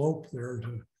greenish slope there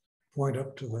to point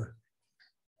up to the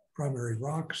primary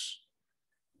rocks.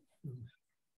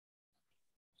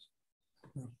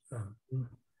 I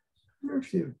wonder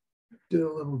if you did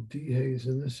a little dehaze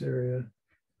in this area,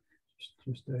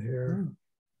 just a hair.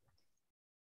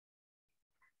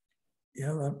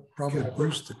 Yeah, that probably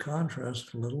boosts the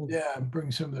contrast a little. Yeah,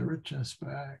 bring some of the richness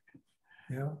back.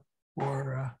 Yeah.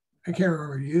 Or I can't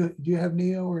remember. Do you have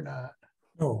Neo or not?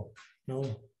 No.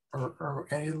 Or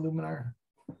any of the Luminar?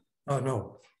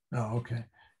 No. Oh, okay.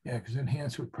 Yeah, because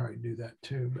Enhance would probably do that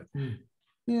too. But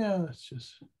yeah, it's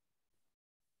just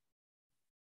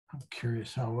I'm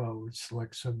curious how well it would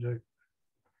select subject.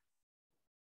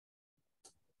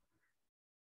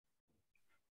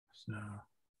 So.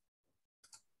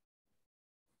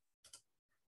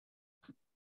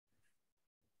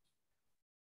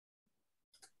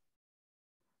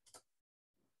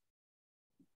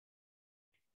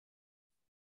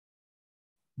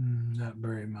 Not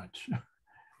very much.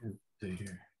 Let's see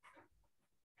here.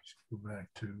 Let's go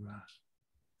back to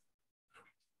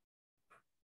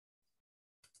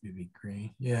maybe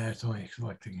green. Yeah, it's only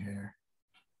selecting here.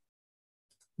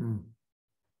 Yeah,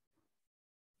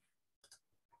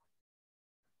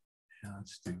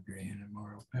 let's do green and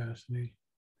more opacity.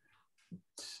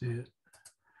 Let's see it.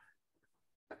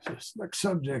 So select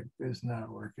subject is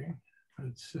not working.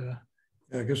 It's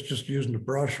Yeah, I guess just using the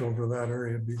brush over that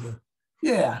area would be the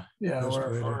yeah. Best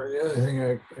Or, way to- or the other thing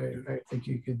I think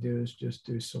you could do is just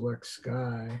do select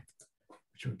sky,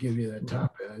 which will give you that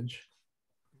top edge.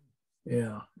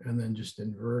 Yeah, and then just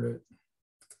invert it.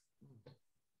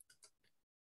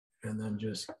 And then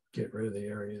just get rid of the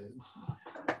area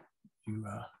that you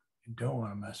don't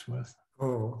want to mess with.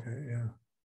 Oh, okay, yeah.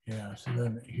 Yeah, so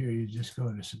then here you just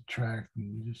go to subtract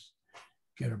and you just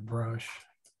get a brush.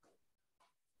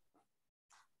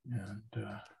 And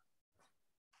I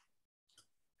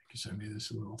guess I made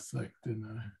this a little thick, didn't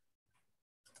I?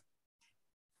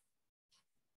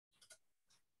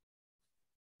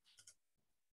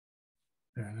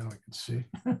 There, now I can see.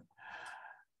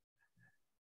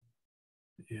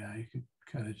 Yeah, you could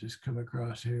kind of just come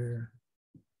across here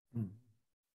and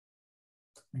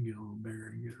get a little bigger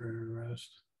and get rid of the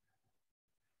rest.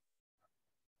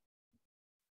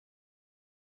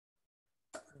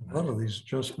 A lot of these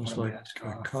adjustments like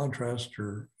contrast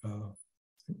or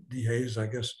DAs, I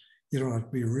guess you don't have to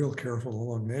be real careful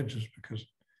along the edges because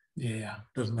Yeah,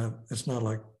 it's not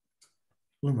like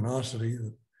luminosity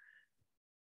that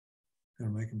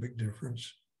gonna make a big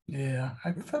difference. yeah,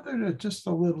 I feathered it just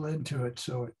a little into it,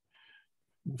 so it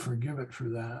we'll forgive it for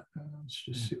that. Let's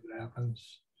just see what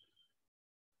happens.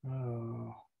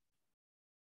 Oh,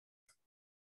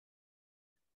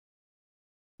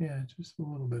 yeah, just a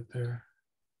little bit there.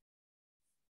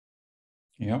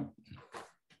 Yep.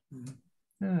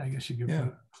 Yeah, I guess you could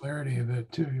put clarity of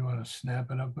it too. You want to snap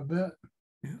it up a bit.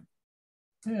 Yeah.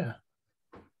 Yeah.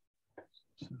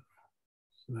 So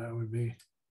that would be.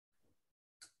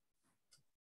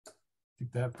 I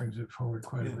think that brings it forward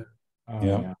quite a bit. Oh,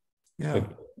 Yeah. Yeah.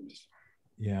 Good.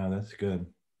 Yeah, that's good.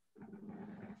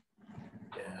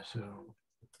 Yeah. So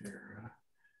here,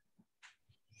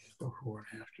 before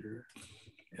and after.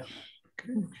 Yep.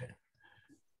 Okay.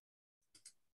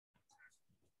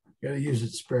 Got to use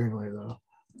it sparingly though.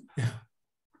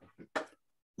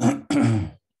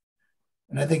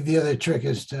 And I think the other trick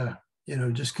is to,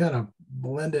 just kind of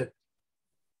blend it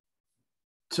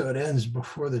so it ends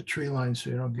before the tree line so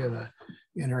you don't get a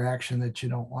interaction that you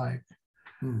don't like.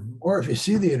 Or if you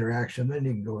see the interaction, then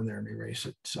you can go in there and erase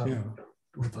it. So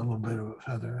with a little bit of a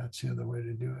feather, that's the other way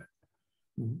to do it.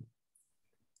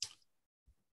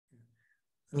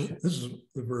 This is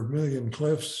the Vermilion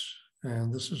Cliffs,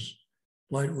 and this is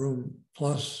Lightroom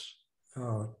Plus.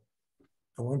 I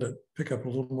wanted to pick up a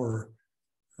little more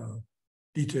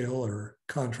detail or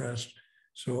contrast.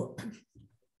 So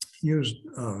used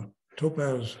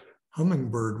topaz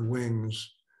hummingbird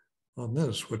wings on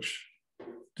this, which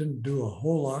didn't do a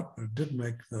whole lot, but it did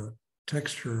make the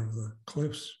texture of the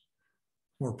cliffs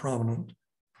more prominent.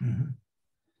 And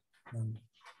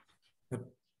it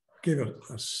gave it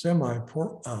a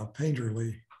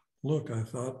semi-painterly look, I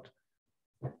thought.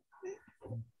 As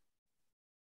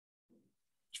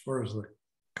far as the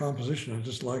composition, I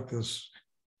just like this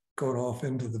going off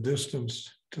into the distance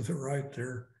to the right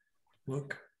there.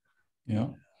 Look. Yeah.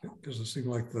 Because it seemed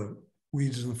like the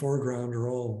weeds in the foreground are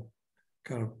all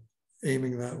kind of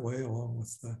aiming that way along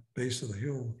with the base of the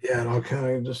hill. Yeah, it all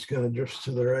kind of drifts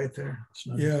to the right there.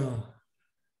 Nice.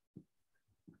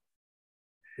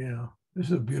 Yeah. This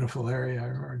is a beautiful area. I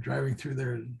remember driving through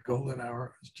there at golden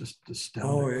hour. It's just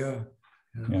astounding. Oh, yeah.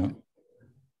 Yeah.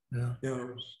 Yeah, it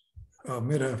was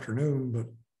mid-afternoon, but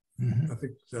I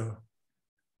think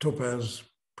topaz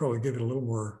probably gave it a little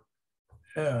more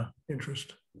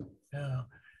interest. Yeah.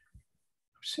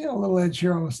 I'm seeing a little edge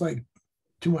here, almost like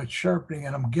too much sharpening,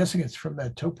 and I'm guessing it's from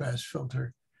that topaz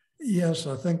filter. Yes,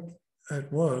 I think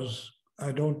it was.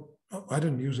 I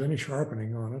didn't use any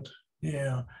sharpening on it.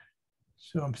 Yeah.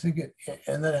 So I'm thinking,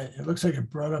 and then it looks like it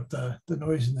brought up the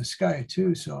noise in the sky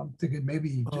too. So I'm thinking maybe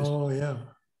you just,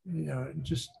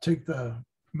 just take the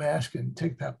mask and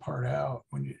take that part out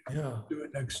when you do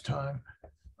it next time.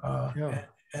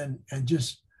 And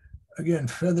just, again,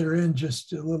 feather in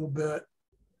just a little bit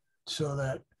so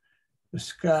that the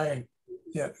sky,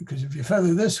 yeah, because if you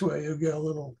feather this way, you'll get a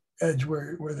little edge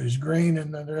where there's grain,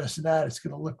 and then the rest of that, it's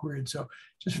going to look weird. So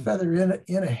just feather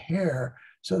in a hair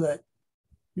so that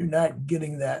you're not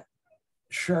getting that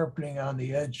sharpening on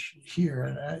the edge here.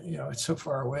 And you know, it's so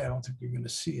far away, I don't think you're going to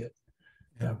see it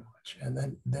that much.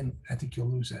 And then I think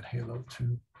you'll lose that halo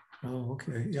too. Oh,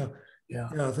 okay. Yeah. Yeah.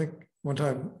 Yeah. I think one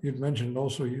time you'd mentioned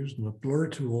also using the blur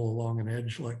tool along an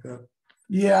edge like that.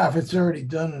 Yeah, if it's already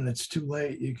done and it's too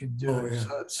late, you could do Oh, it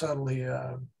yeah. subtly.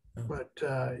 But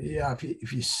yeah,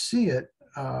 if you see it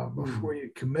before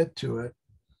you commit to it,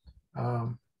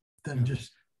 then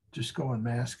just go and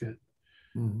mask it.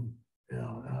 Mhm. You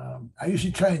know, I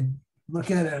usually try and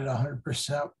look at it at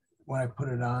 100% when I put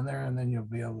it on there, and then you'll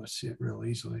be able to see it real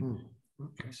easily.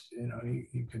 Okay. You know,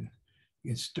 you can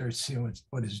start seeing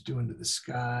what it's doing to the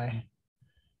sky,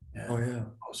 and Oh, yeah.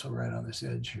 also right on this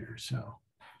edge here. So,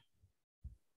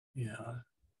 yeah,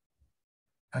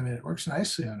 I mean, it works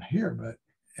nicely on here, but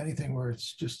anything where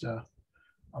it's just a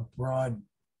broad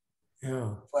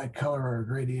Yeah. light color or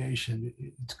gradation,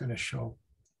 it's going to show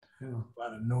Yeah. a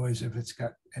lot of noise if it's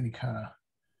got any kind of,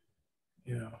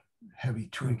 you know, heavy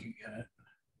tweaking in it.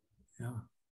 Yeah.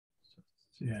 So,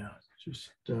 yeah,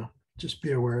 just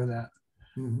be aware of that.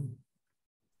 Mhm.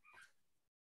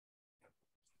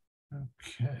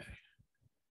 Okay.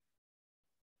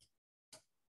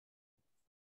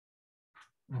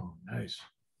 Oh, nice.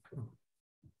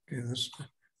 Okay. This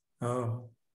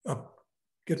up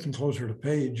getting closer to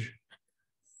Page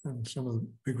and some of the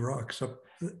big rocks up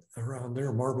around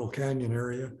there, Marble Canyon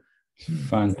area.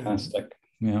 Fantastic.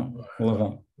 Yeah,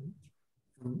 love it.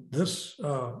 And this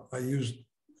I used,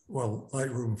 well,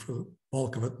 Lightroom for the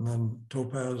bulk of it, and then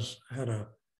Topaz had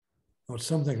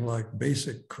something like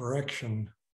basic correction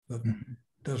that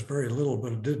does very little,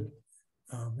 but it did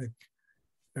make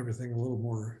everything a little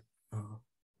more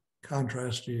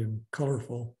contrasty and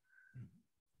colorful,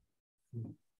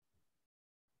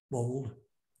 bold.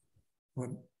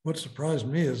 What surprised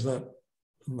me is that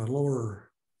in the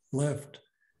lower left,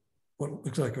 what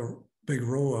looks like a big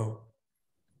row of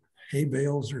hay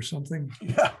bales or something.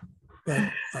 Yeah.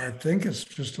 But I think it's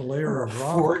just a layer of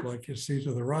rock, fort. like you see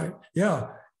to the right.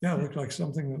 Yeah, it looked like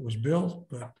something that was built,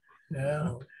 but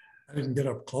Yeah. I didn't get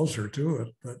up closer to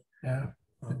it. But Yeah.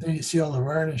 But then you see all the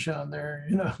varnish on there,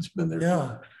 you know, it's been there.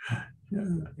 yeah,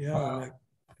 Yeah. wow.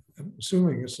 I'm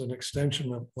assuming it's an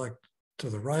extension of, like, to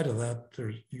the right of that,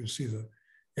 you can see the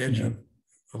edge of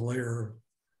a layer of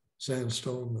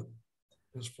sandstone that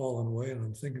has fallen away, and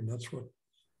I'm thinking that's what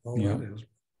all that is.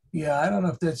 Yeah, I don't know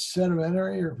if that's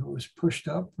sedimentary or if it was pushed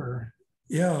up or.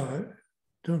 Yeah, I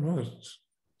don't know.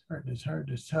 It's hard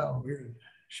to tell. Weird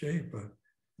shape, but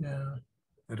yeah,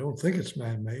 I don't think it's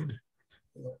man-made.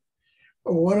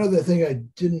 Oh, one other thing I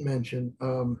didn't mention,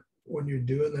 when you're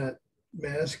doing that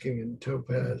masking in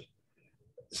Topaz,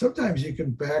 sometimes you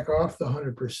can back off the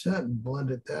 100% and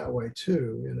blend it that way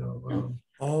too, you know.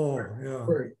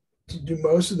 Where to do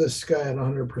most of the sky at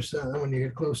 100%, and when you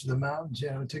get close to the mountains, you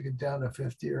know, take it down to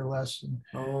 50 or less. And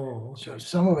so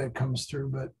some of it comes through,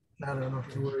 but not enough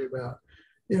to worry about.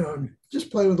 You know,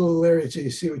 just play with a little area till you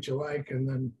see what you like, and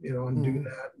then, you know, undo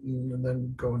that, and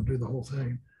then go and do the whole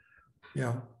thing.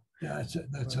 Yeah. Yeah,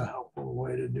 that's a helpful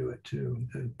way to do it too,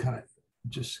 to kind of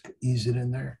just ease it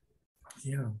in there.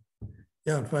 Yeah.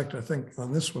 Yeah, in fact, I think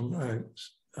on this one, I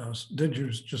did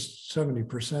use just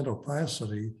 70%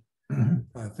 opacity.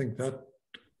 I think that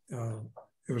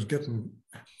it was getting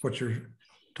what you're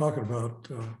talking about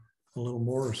a little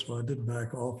more, so I did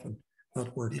back off, and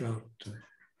that worked out.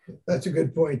 That's a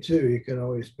good point too. You can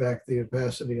always back the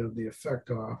opacity of the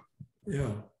effect off.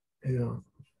 Yeah. You know,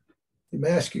 the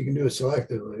mask you can do it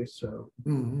selectively, so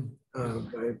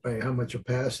by how much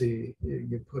opacity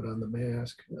you put on the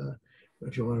mask.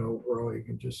 If you want to overall, you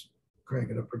can just crank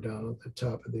it up or down at the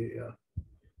top of the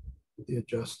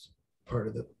adjust part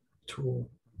of the tool.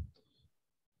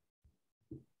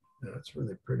 That's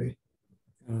really pretty.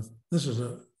 This is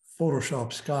a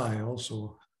Photoshop sky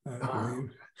also, I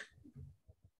believe.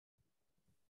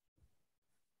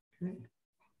 Okay.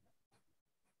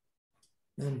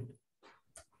 And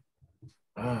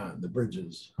the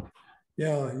bridges.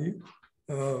 Yeah,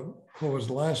 what was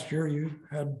last year you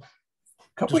had?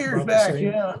 A couple years back,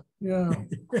 yeah.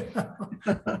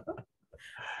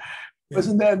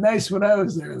 Wasn't that nice when I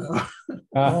was there, though?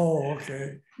 Oh,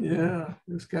 okay. Yeah,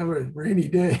 it was kind of a rainy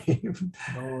day.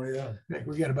 Oh, yeah.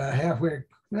 We got about halfway,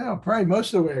 well, probably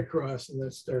most of the way across, and then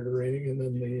it started raining, and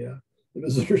then the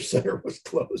visitor center was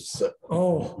closed. So.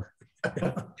 Oh,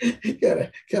 kind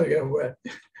of got wet.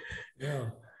 Yeah.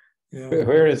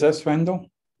 Where is this, Wendell?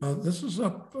 This is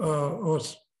up,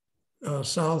 it's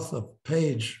south of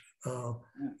Page,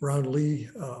 around Lee's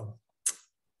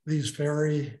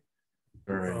Ferry,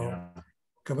 Very,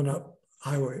 coming up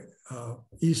highway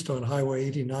east on Highway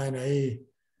 89A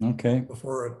Okay.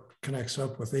 before it connects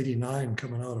up with 89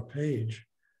 coming out of Page.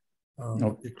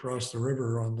 Oh. You cross the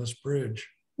river on this bridge.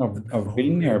 I've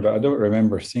been there, but I don't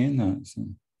remember seeing that. So.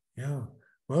 Yeah.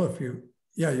 Well, you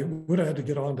would have had to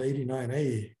get on to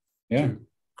 89A Yeah. to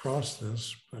cross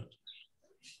this, but.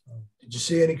 Did you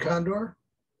see any condor?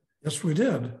 Yes, we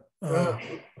did. Yeah,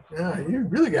 you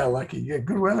really got lucky. You had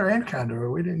good weather and condor.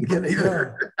 We didn't get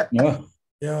either. No.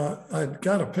 Yeah, I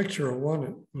got a picture of one.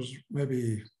 It was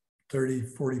maybe 30,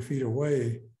 40 feet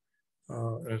away.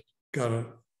 It got a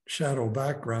shadow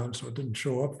background, so it didn't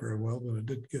show up very well, but I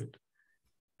did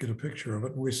get a picture of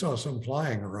it. And we saw some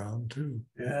flying around too.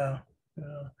 Yeah.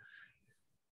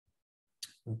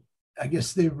 I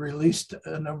guess they've released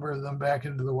a number of them back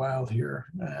into the wild here.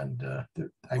 And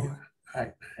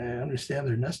I understand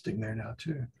they're nesting there now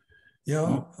too.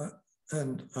 Yeah,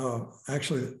 and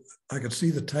actually, I could see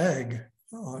the tag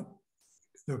on.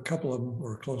 A couple of them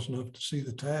were close enough to see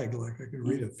the tag. Like I could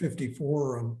read a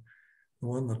 54 on the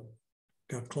one that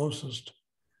got closest.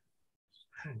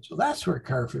 So that's where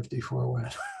car 54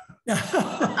 went.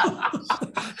 Yeah,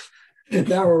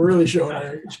 Now we're really showing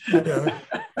our age.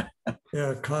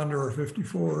 yeah, Condor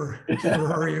 54. Where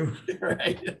are you?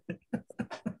 Right.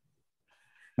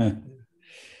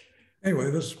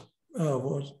 Anyway, this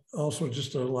was also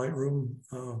just a Lightroom,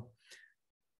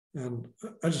 and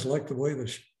I just like the way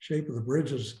the shape of the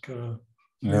bridges kind of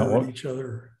mirrored each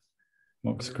other.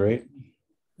 Looks great.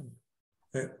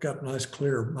 It got nice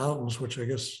clear mountains, which I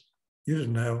guess you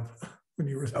didn't have when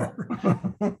you were there.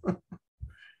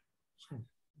 So,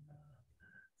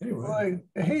 anyway,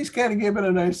 well, Hayes kind of gave it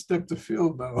a nice depth of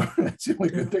field, though. That's the only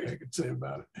good thing I could say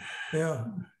about it. yeah.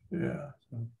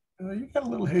 You got a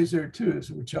little haze there too,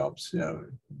 which helps.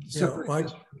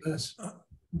 Separate this.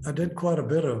 I did quite a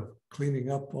bit of cleaning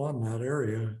up on that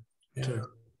area to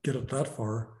get it that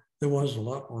far. There was a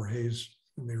lot more haze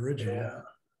in the original.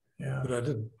 Yeah. But I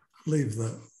did leave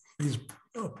these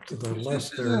up to the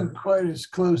left there. Isn't quite as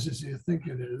close as you think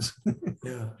it is.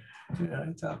 Yeah. Yeah,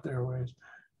 it's out there a ways.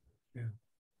 Yeah.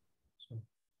 So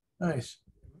nice.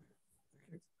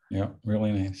 Yeah,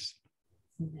 really nice.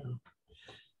 Yeah.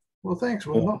 Well, thanks,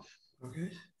 Wendell.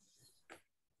 Okay.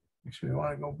 Makes me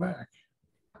want to go back.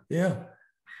 Yeah.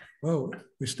 Well,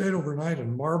 we stayed overnight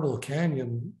in Marble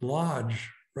Canyon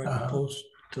Lodge, right close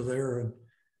to there. And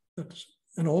it's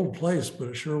an old place, but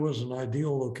it sure was an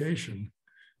ideal location.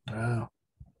 Wow.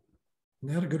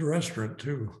 And they had a good restaurant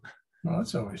too. Oh,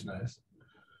 that's always nice.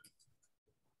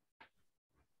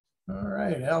 All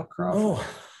right, Al Crawford. Oh.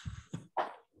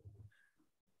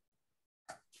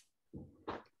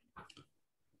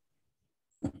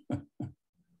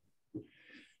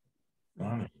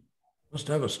 Must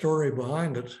have a story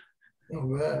behind it.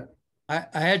 Oh, that.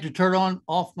 I had to turn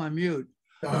off my mute.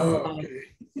 Oh,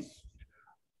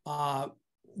 okay.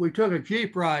 We took a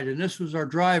Jeep ride, and this was our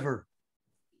driver.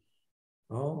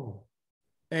 Oh.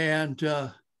 And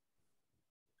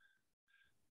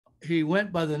he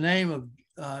went by the name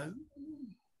of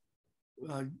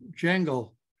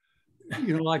Jangle,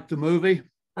 like the movie.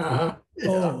 Yeah.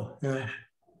 Oh, yeah.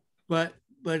 But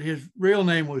his real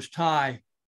name was Ty.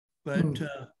 But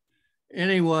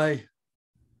anyway,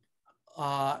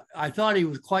 I thought he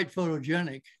was quite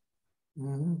photogenic.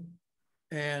 Mm-hmm.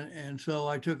 And so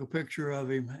I took a picture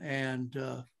of him, and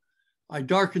I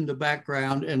darkened the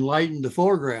background and lightened the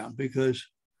foreground because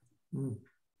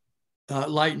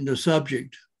lightened the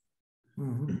subject.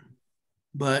 Mm-hmm.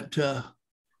 But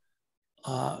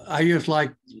I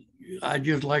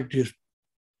just liked his,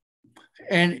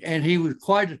 and he was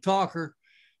quite a talker.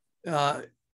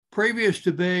 Previous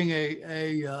to being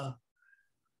a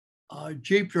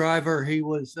Jeep driver, he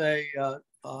was a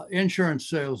insurance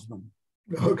salesman.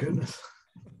 Oh, goodness.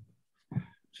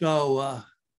 So,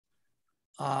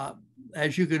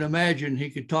 as you can imagine, he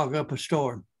could talk up a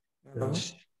storm.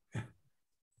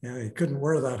 Yeah, he couldn't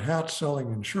wear that hat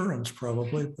selling insurance,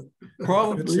 probably. But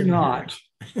probably not.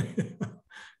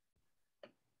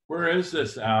 Where is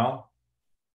this, Al?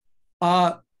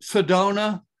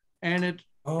 Sedona, and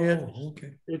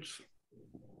okay. It's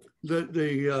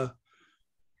the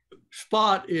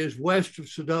spot is west of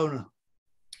Sedona.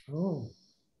 Oh.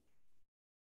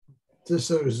 Is this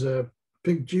those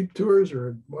pink Jeep tours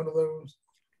or one of those?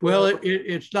 Well,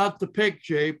 it's not the Pick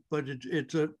Jeep, but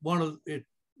it's one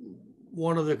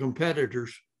of the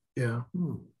competitors. Yeah.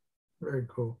 Very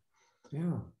cool.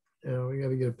 Yeah. Yeah, we got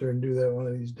to get up there and do that one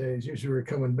of these days. Usually we're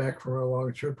coming back from a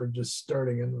long trip or just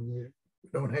starting, and we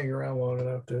don't hang around long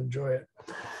enough to enjoy it.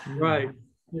 Right.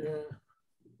 Yeah.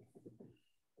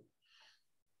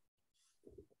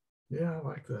 Yeah, I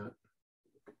like that.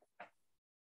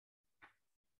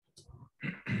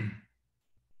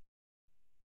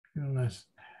 Nice.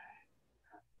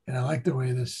 And I like the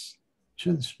way this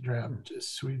chin strap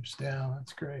just sweeps down.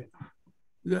 That's great.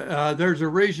 There's a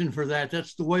reason for that.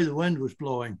 That's the way the wind was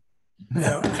blowing.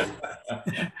 Yeah,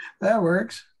 that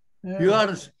works. Yeah. You ought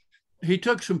to. He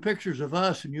took some pictures of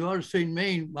us, and you ought to seen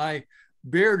me. My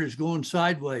beard is going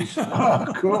sideways.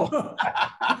 Oh, cool.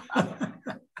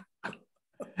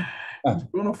 It's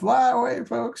gonna fly away,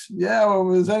 folks. Yeah, well,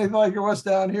 it was anything like it was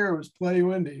down here. It was plenty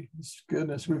windy.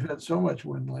 Goodness, we've had so much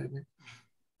wind lately.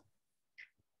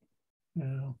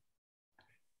 Yeah.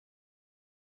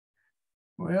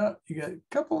 Well, you got a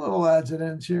couple little odds and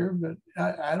ends here, but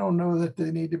I don't know that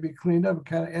they need to be cleaned up. It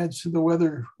kind of adds to the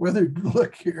weathered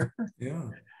look here. Yeah.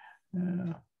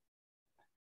 Yeah.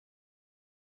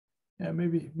 Yeah,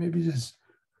 maybe just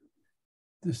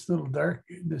this little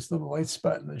white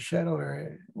spot in the shadow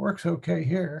area works okay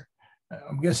here.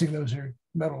 I'm guessing those are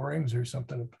metal rings or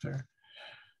something up there.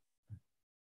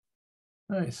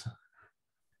 Nice.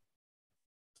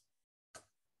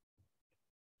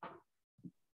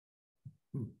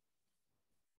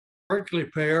 Prickly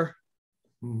pear.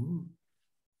 Mhm.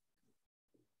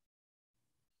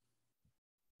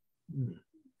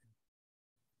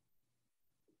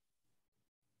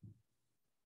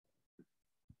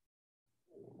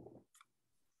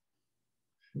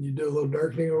 You do a little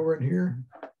darkening over in here?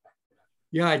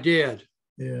 Yeah, I did.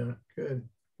 Yeah, good.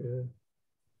 And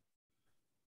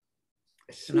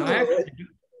I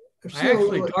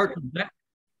actually darkened that.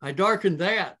 I darkened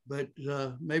that, but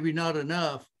maybe not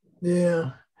enough.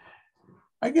 Yeah.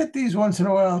 I get these once in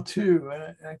a while too.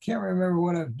 And I can't remember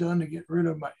what I've done to get rid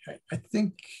of my, I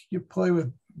think you play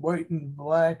with white and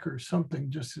black or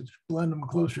something just to blend them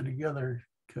closer together.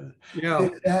 Yeah.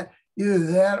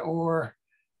 Either that or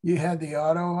you had the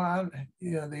auto on,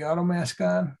 the auto mask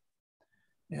on,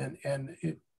 and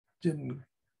it didn't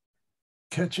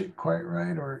catch it quite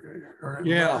right or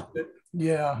yeah.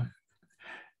 Yeah.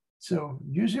 So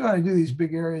usually when I do these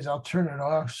big areas, I'll turn it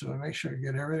off so I make sure I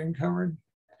get everything covered.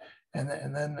 And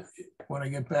then when I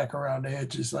get back around to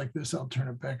edges like this, I'll turn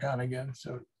it back on again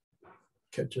so it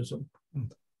catches them.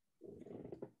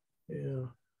 Yeah.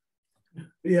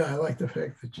 Yeah, I like the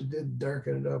fact that you did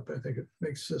darken it up. I think it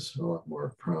makes this a lot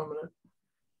more prominent.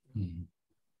 Mhm.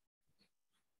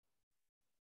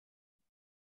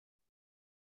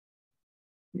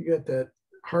 You got that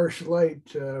harsh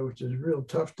light, which is real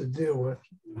tough to deal with,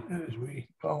 as we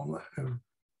all have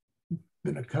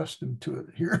been accustomed to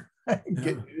it here.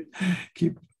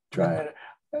 Keep trying it.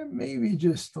 Maybe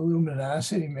just the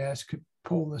luminosity mask could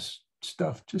pull this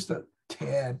stuff just a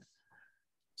tad.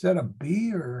 Is that a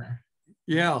B or?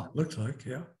 Yeah. Looks like,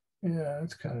 yeah. Yeah,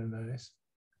 that's kind of nice.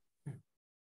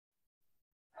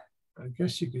 I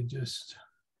guess you could just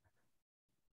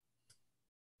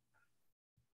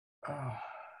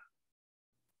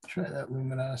try that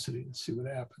luminosity and see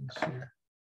what happens here.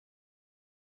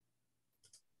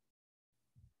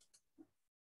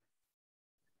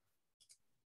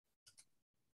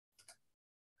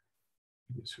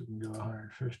 I guess we can go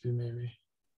 150 maybe.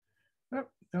 Nope,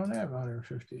 don't have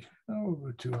 150. Oh, we'll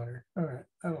go 200. All right,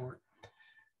 that'll work.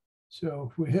 So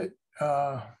if we hit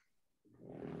our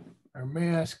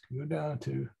mask, go down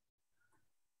to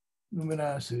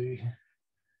luminosity,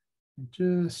 and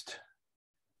just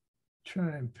try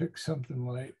and pick something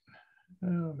light.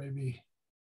 Oh, maybe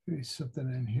something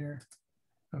in here.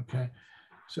 Okay,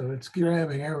 so it's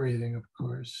grabbing everything, of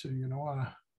course. So you're gonna want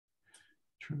to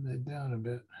trim that down a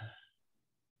bit.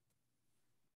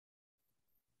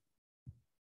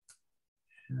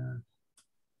 And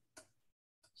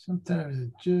sometimes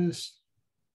it just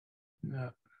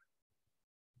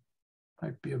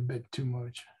might be a bit too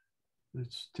much.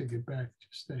 Let's take it back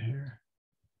just a hair.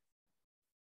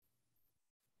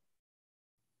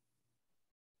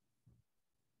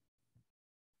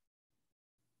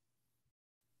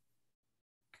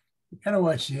 You gotta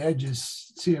watch the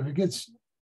edges. See if it gets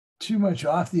too much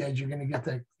off the edge, you're gonna get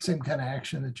that same kind of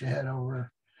action that you had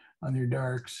over on your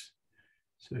darks.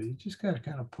 So you just gotta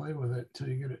kind of play with it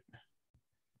until you get it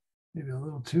maybe a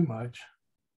little too much.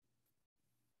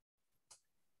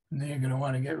 And then you're gonna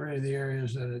want to get rid of the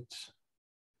areas that it's,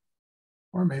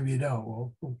 or maybe you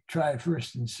don't. We'll try it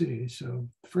first and see. So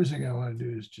the first thing I want to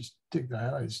do is just take the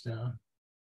highlights down.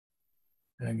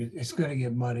 And it's gonna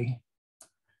get muddy.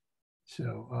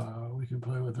 So we can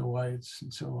play with the whites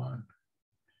and so on.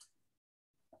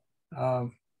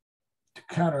 To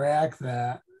counteract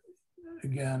that,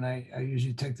 again, I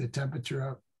usually take the temperature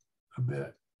up a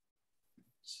bit.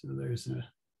 So there's a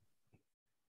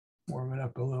warm it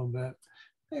up a little bit,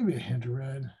 maybe a hint of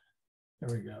red.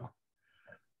 There we go.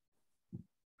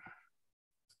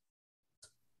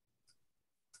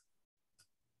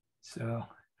 So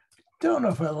don't know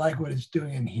if I like what it's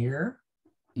doing in here.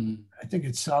 Mm. I think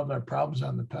it solved our problems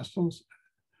on the pestles.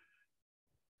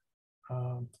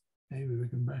 Maybe we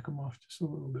can back them off just a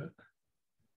little bit.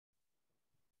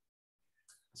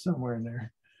 Somewhere in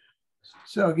there.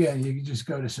 So again, you can just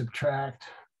go to subtract,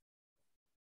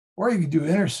 or you can do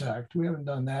intersect. We haven't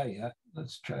done that yet.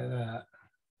 Let's try that.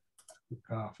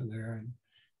 Click off of there and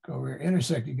go over here.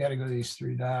 Intersect, you got to go to these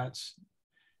three dots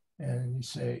and you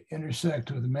say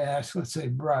intersect with mask, let's say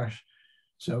brush.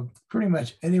 So pretty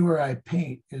much anywhere I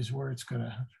paint is where it's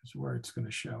gonna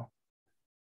show.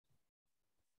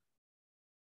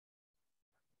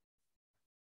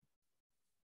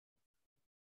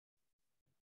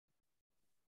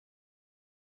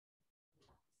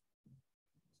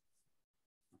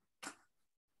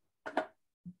 Let's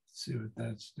see what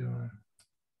that's doing.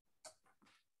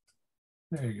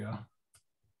 There you go.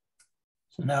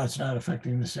 So now it's not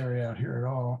affecting this area out here at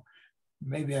all.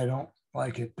 Maybe I don't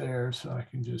like it there, so I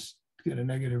can just get a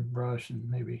negative brush and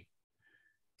maybe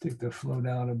take the flow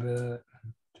down a bit,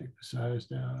 take the size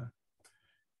down.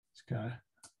 Just kind of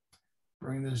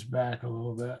bring this back a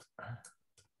little bit.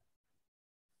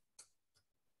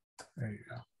 There you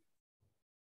go.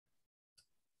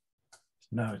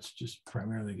 Now it's just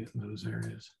primarily getting those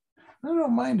areas. I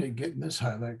don't mind it getting this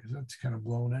highlight because that's kind of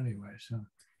blown anyway. So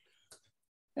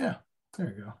yeah,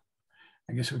 there you go.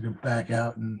 I guess we could back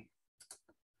out and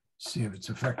see if it's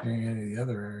affecting any of the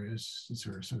other areas since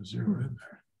we're so zeroed in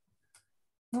there.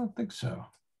 I don't think so.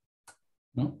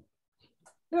 No.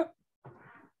 Yeah.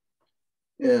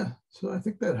 Yeah, so I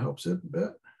think that helps it a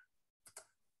bit.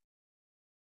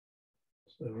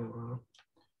 So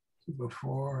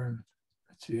before and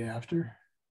let's see after.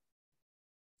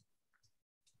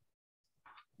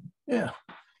 Yeah.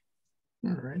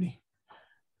 All righty.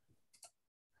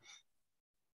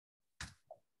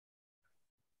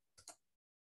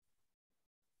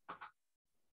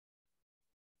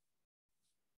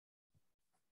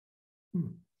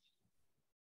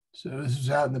 So this is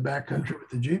out in the back country with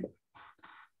the Jeep.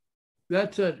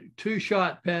 That's a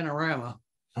two-shot panorama,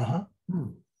 Uh-huh.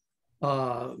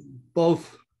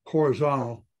 both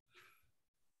horizontal.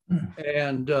 Hmm.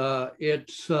 And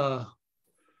it's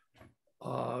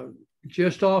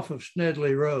just off of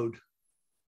Snedley Road.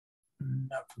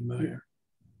 Not familiar.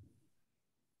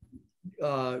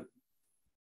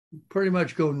 Pretty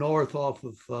much go north off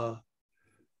of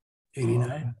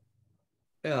 89.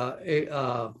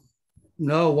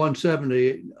 No,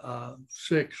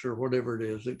 176 or whatever it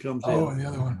is that comes Oh, in the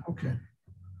other one. Okay.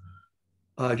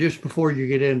 just before you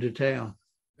get into town.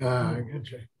 I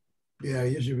gotcha. Yeah,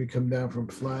 usually we come down from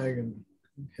Flag and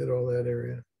hit all that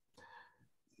area.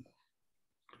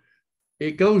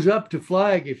 It goes up to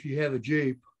Flag if you have a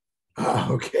Jeep.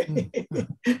 Oh, okay.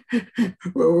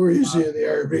 Well, we're usually in the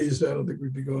RVs, so I don't think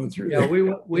we'd be going through. Yeah, there. we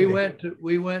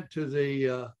went to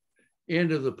the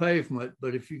end of the pavement,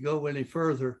 but if you go any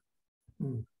further,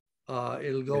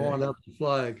 it'll go on up to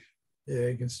Flag. Yeah,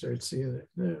 you can start seeing it.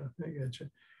 Yeah, I gotcha.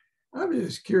 I'm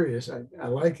just curious. I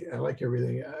like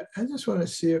everything. I just want to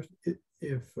see if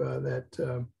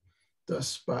that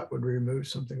dust spot would remove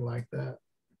something like that.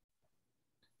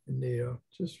 Neo,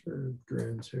 just for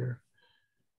grins here.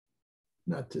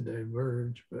 Not to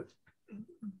diverge, but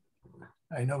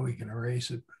I know we can erase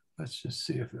it. But let's just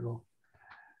see if it'll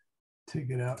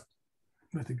take it out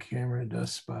with the camera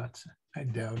dust spots. I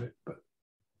doubt it, but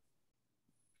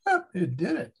it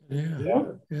did it. Yeah.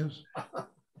 Yes.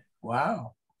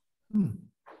 Wow.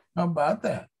 How about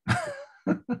that?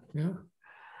 Yeah.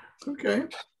 Okay.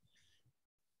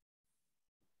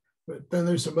 But then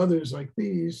there's some others like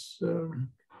these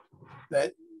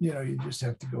that, you just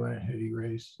have to go in and hit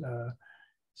erase.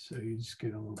 So you just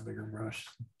get a little bigger brush,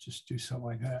 just do something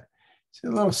like that. See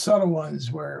the little subtle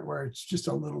ones where it's just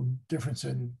a little difference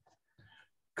in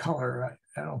color.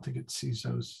 I don't think it sees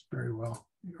those very well,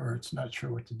 or it's not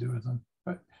sure what to do with them.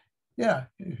 But yeah,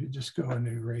 if you just go and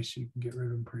erase, you can get rid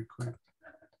of them pretty quick.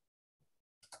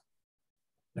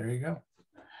 There you go.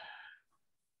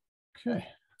 Okay.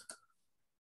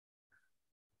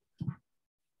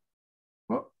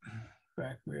 Well,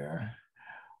 back we are.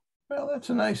 Well, that's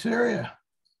a nice area.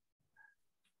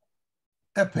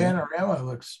 That panorama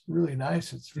looks really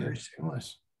nice. It's very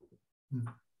seamless. I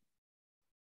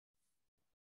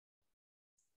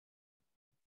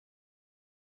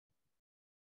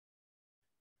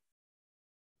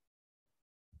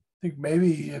think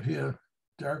maybe if you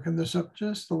darken this up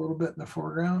just a little bit in the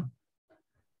foreground.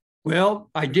 Well,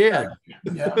 I did.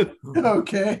 Yeah.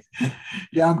 Okay.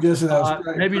 Yeah, I'm guessing that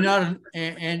was maybe not.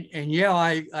 And yeah,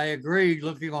 I agree.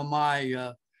 Looking on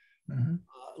my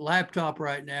laptop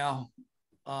right now,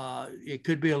 it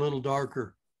could be a little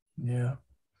darker. Yeah.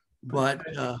 but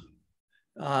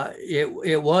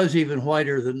it was even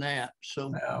whiter than that.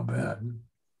 So I'll bet.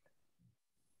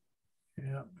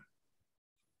 Yeah.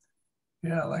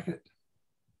 Yeah, I like it.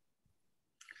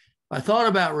 I thought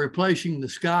about replacing the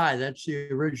sky. That's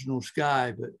the original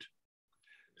sky, but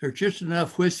there's just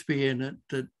enough wispy in it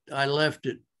that I left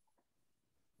it.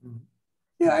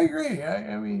 Yeah, I agree.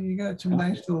 I mean, you got some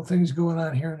nice little things going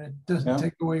on here, and it doesn't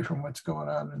take away from what's going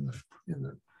on in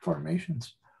the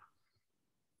formations.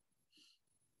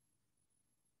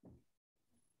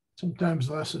 Sometimes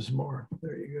less is more.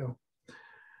 There you go.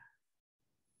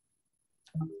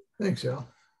 Thanks, Al.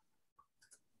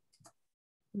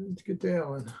 Let's get to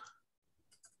Alan.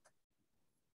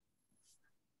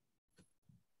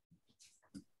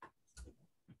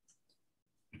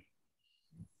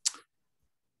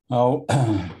 Oh,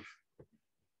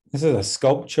 this is a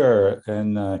sculpture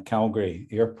in Calgary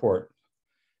Airport.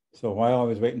 So while I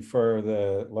was waiting for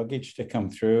the luggage to come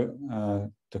through,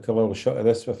 took a little shot of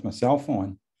this with my cell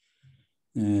phone.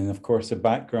 And of course, the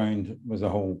background was a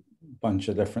whole bunch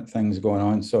of different things going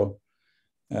on. So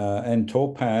in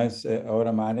Topaz, it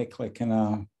automatically kind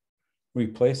of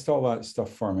replaced all that stuff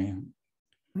for me.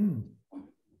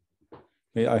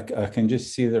 I can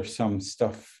just see there's some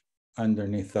stuff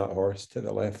underneath that horse to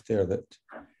the left there that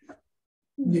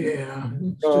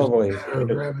probably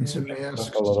grabbing some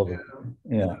masks a little bit.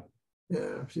 Yeah,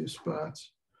 a few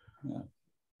spots. Yeah,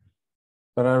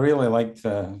 but I really liked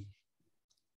the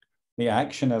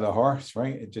action of the horse,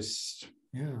 right? It just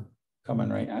coming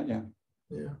right at you.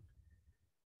 Yeah.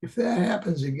 If that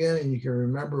happens again and you can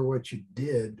remember what you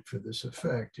did for this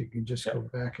effect, you can just go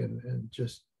back and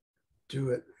just do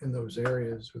it in those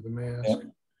areas with the mask,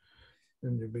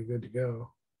 and you'll be good to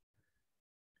go.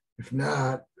 If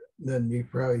not, then you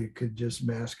probably could just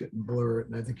mask it and blur it.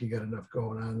 And I think you got enough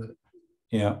going on that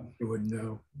you wouldn't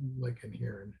know, like in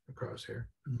here and across here.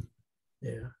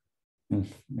 Yeah.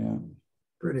 Yeah.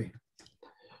 Pretty.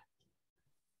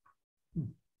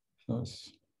 So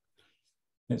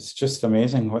it's just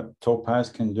amazing what Topaz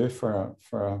can do for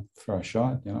a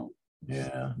shot, you know.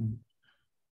 Yeah.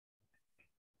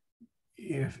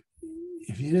 If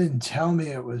you didn't tell me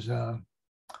it was a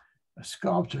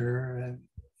sculptor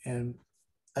and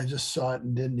I just saw it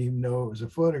and didn't even know it was a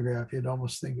photograph, you'd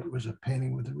almost think it was a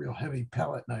painting with a real heavy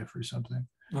palette knife or something.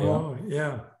 Oh,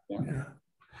 yeah.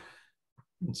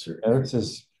 This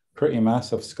is pretty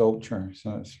massive sculpture,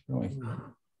 so it's really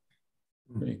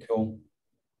pretty cool.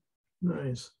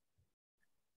 Nice.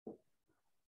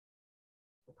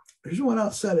 There's one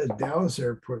outside of Dallas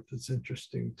Airport that's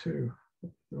interesting too,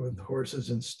 with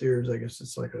horses and steers. I guess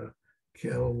it's like a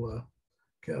cattle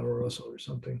rustle or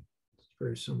something. It's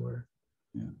very similar.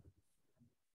 Yeah.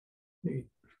 Neat.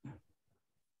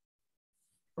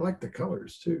 I like the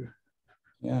colors too.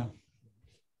 Yeah.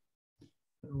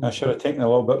 I should have taken a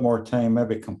little bit more time,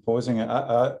 maybe composing it.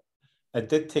 I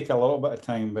did take a little bit of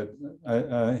time, but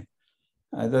I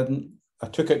didn't. I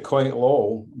took it quite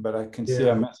low, but I can see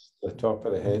I missed the top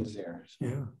of the heads here.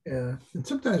 So. Yeah. And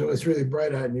sometimes when it's really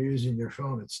bright out and you're using your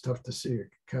phone, it's tough to see your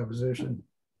composition.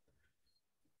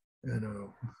 I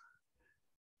know.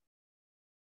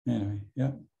 Anyway,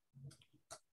 yeah.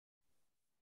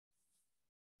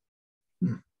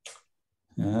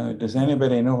 Does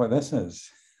anybody know what this is?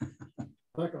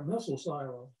 Like a missile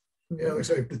silo. Yeah, it looks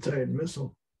like the Titan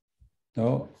missile.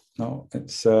 No,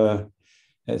 it's the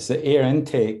air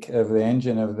intake of the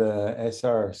engine of the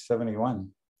SR-71.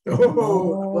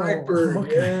 Oh, Blackbird!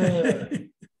 Okay. Yeah,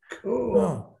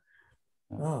 cool.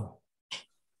 Oh.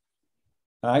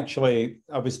 Actually,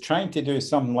 I was trying to do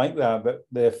something like that, but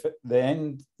the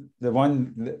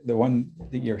one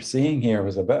that you're seeing here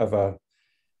was a bit of a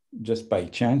just by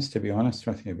chance, to be honest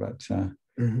with you. But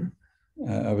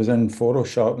I was in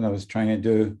Photoshop and I was trying to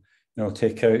do,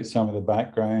 take out some of the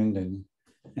background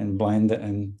and blend it,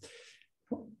 and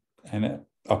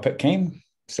up it came.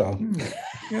 So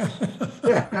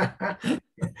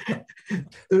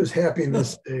those happy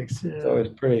mistakes. Yeah. So I was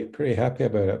pretty happy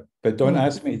about it. But don't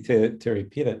ask me to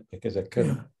repeat it because I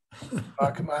couldn't.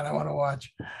 Oh, come on, I want to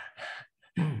watch.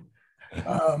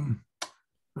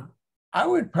 I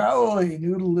would probably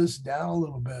noodle this down a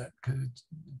little bit because it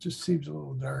just seems a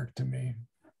little dark to me.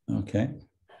 Okay.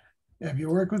 Have you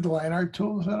worked with the line art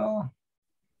tools at all?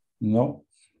 No.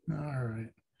 All right.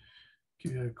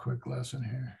 Give you a quick lesson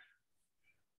here.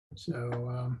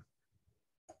 So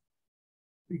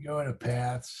we go into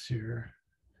paths here.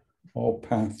 All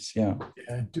paths, yeah.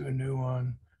 Yeah, do a new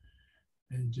one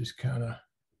and just kind of,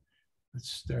 let's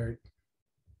start.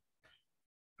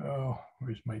 Oh,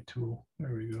 where's my tool?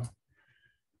 There we go.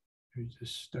 We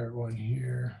just start one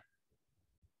here.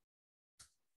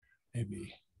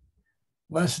 Maybe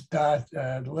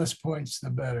the less points, the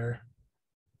better.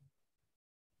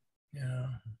 Yeah.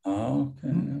 Oh, okay.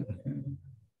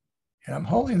 And I'm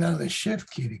holding down the shift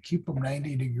key to keep them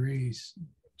 90 degrees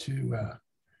to,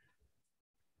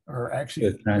 or actually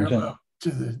The tangent. parallel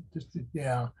to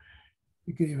yeah.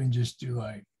 You could even just do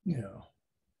like, and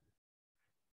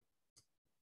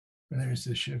there's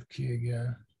the shift key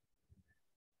again.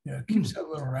 Yeah, it keeps it a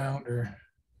little rounder.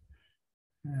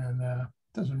 And it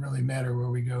doesn't really matter where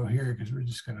we go here because we're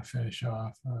just going to finish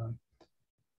off.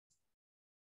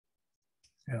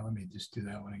 Yeah, let me just do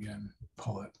that one again.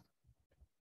 Pull it.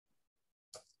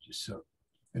 Just so it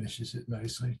finishes it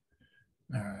nicely.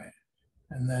 All right.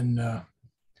 And then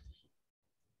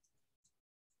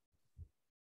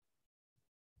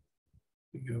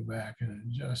we go back and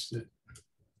adjust it.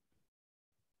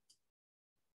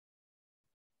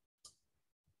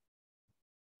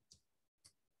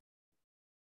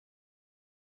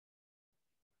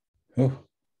 Oh,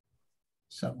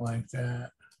 Something like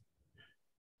that.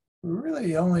 We're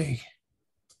really only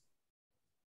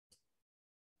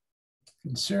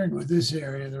concerned with this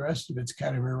area. The rest of it's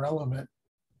kind of irrelevant.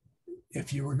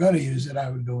 If you were going to use it, I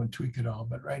would go and tweak it all.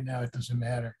 But right now it doesn't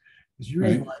matter because you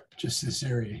really Right. want just this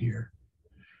area here.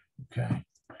 Okay.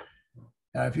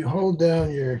 Now, if you hold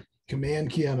down your command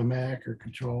key on a Mac or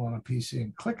control on a PC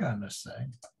and click on this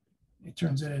thing, it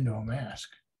turns it into a mask.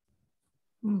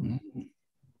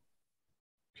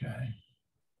 Okay.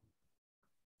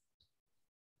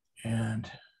 And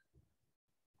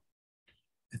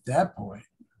at that point,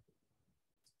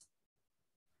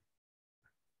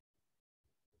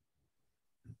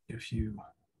 if you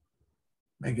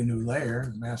make a new layer,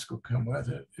 the mask will come with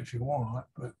it if you want,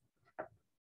 but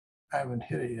I haven't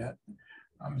hit it yet.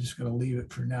 I'm just going to leave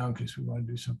it for now in case we want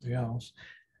to do something else.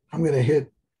 I'm going to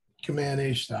hit Command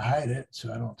H to hide it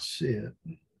so I don't see it.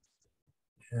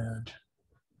 And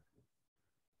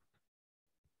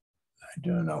I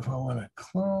don't know if I want to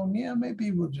clone. Yeah,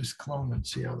 maybe we'll just clone and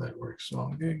see how that works. So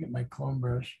I'm going to get my clone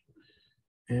brush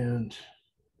and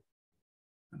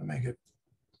I'm going to make it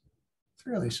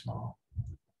fairly small.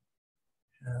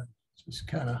 And just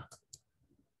kind of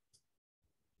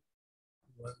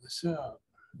let this out.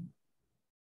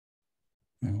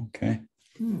 okay.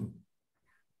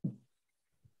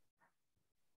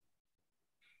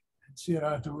 See, I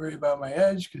don't have to worry about my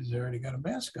edge because I already got a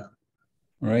mask on.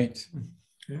 Right.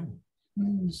 Yeah.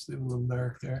 Just leave a little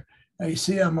dark there. Now you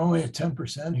see I'm only at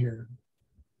 10% here.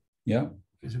 Yeah.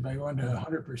 Because if I go into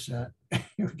 100%, it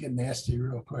would get nasty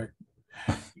real quick.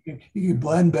 You can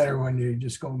blend better when you're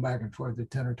just going back and forth at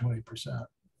 10 or 20%.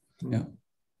 Yeah.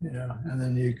 And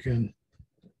then you can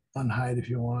unhide if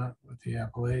you want with the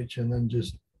Apple H and then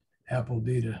just Apple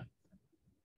D to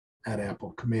add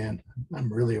Apple command.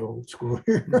 I'm really old school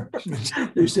here.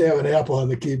 Used to have an Apple on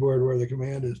the keyboard where the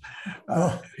command is.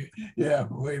 Yeah,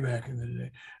 way back in the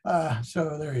day.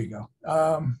 So there you go.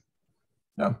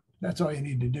 No, that's all you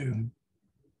need to do.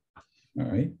 All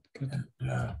right. Good.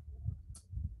 And,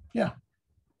 yeah,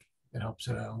 it helps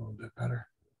it out a little bit better.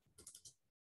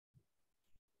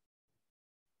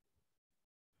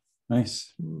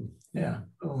 Nice. Yeah,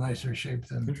 a little nicer shape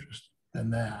than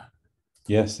that.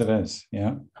 Yes, it is.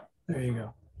 Yeah. There you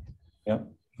go. Yep.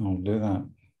 I'll do that.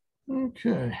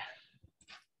 Okay.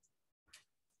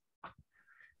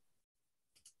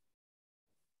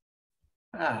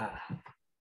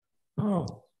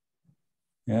 Oh,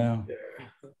 Yeah.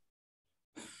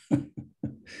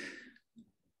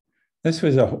 This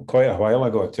was quite a while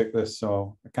ago I took this,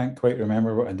 so I can't quite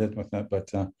remember what I did with it,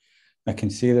 but I can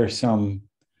see there's some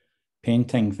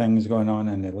painting things going on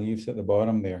in the leaves at the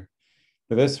bottom there.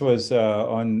 But this was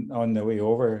on the way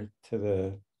over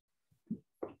to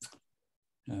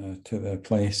the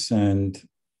place and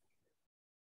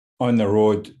on the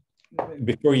road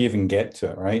before you even get to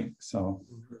it, right? So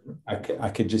I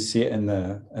could just see it in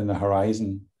the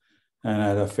horizon, and I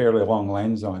had a fairly long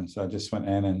lens on, so I just went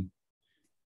in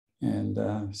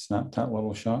and snapped that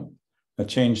little shot. I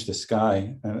changed the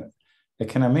sky, and it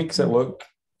kind of makes it look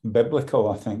biblical,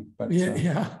 I think. But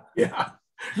yeah.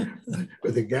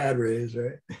 With the God rays,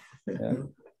 right? yeah.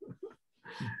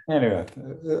 Anyway,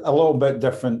 a little bit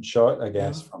different shot, I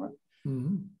guess, from it.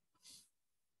 Mm-hmm.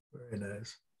 Very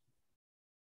nice.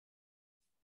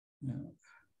 Yeah.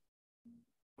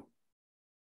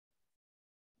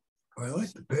 I like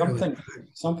the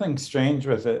Something strange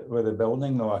with it, with the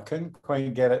building, though. I couldn't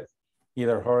quite get it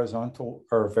either horizontal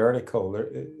or vertical.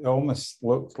 It almost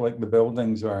looked like the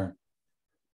buildings are,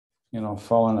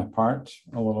 falling apart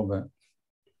a little bit.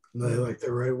 No, like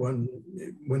the right one.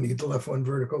 When you get the left one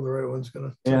vertical, the right one's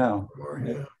gonna. Yeah. More,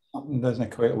 yeah. Something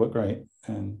doesn't quite look right,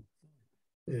 and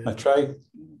Yeah. tried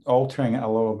altering it a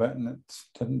little bit and it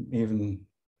didn't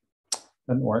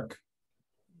work.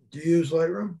 Do you use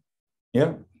Lightroom?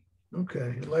 Yeah.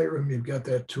 Okay. In Lightroom, you've got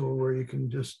that tool where you can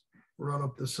just run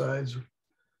up the sides.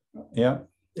 Yeah.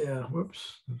 Yeah.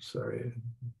 Whoops. I'm sorry.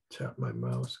 Tap my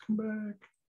mouse. Come back.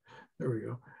 There we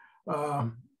go.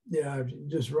 Yeah. If you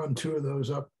just run 2 of those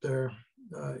up there,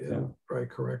 it'll probably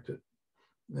correct it.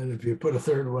 And if you put a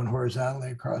third one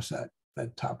horizontally across that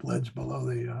top ledge below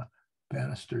the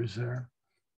banisters there,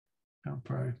 it'll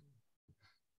probably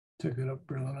take it up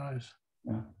really nice.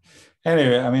 Yeah.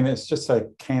 Anyway, I mean, it's just a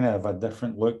kind of a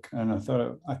different look, and I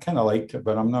thought I kind of liked it,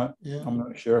 but I'm not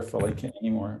sure if I like it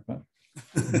anymore. But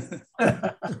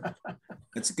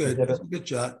It's good. It's a good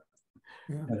shot.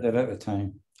 Yeah. I did at the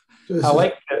time. So I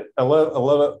like it a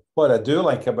little. What I do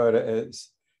like about it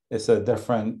is it's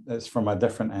from a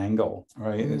different angle,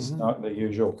 right? It's not the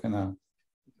usual kind of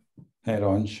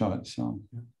head-on shot. So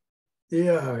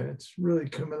yeah, it's really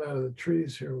coming out of the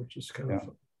trees here, which is kind of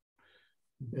fun.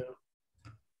 Yeah.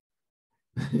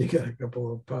 You got a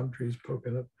couple of palm trees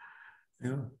poking up.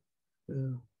 Yeah.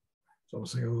 It's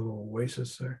almost like a little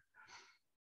oasis there.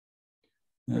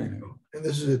 There you go. And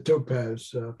this is a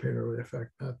topaz painterly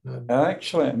effect. Not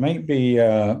actually, it might be.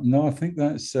 No, I think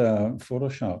that's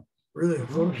Photoshop. Really, a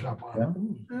Photoshop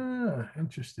one. Yeah.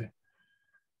 Interesting.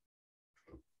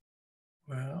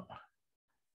 Well,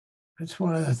 that's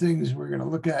one of the things we're going to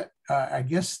look at. I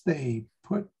guess they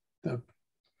put the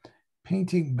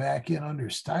painting back in under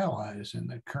stylize in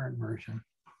the current version.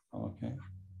 Okay.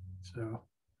 So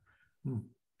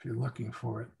if you're looking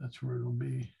for it, that's where it'll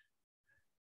be.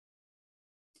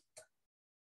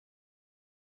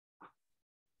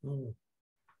 Oh,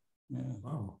 yeah.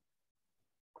 Wow.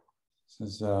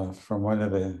 This is from we're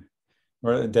at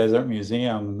the Desert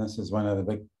Museum, and this is one of the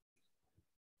big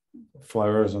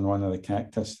flowers and one of the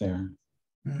cactus there.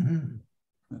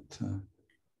 But,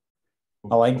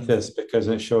 I like this because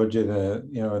it showed you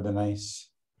the nice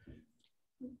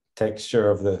texture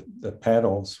of the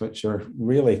petals, which are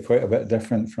really quite a bit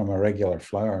different from a regular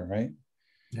flower, right?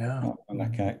 Yeah. On a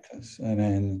cactus. And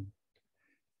then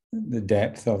the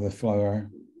depth of the flower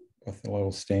with the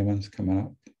little stamens coming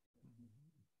up.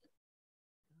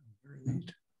 Very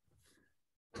neat.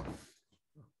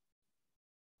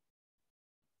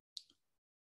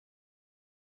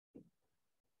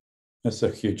 It's a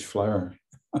huge flower.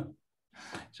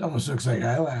 It almost looks like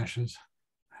eyelashes.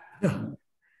 Yeah.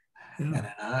 And an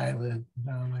eyelid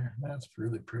down there. That's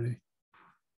really pretty.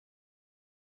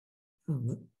 And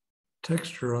the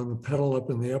texture on the petal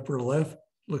up in the upper left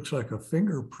looks like a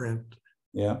fingerprint.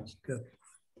 Yeah.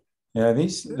 Yeah,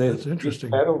 That's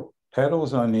interesting. These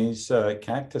petals on these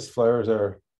cactus flowers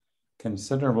are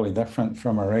considerably different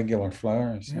from a regular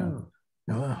flower. So.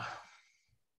 Yeah. Oh,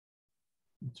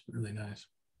 it's really nice.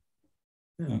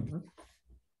 Yeah.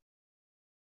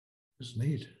 It's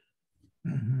neat.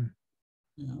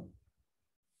 Yeah.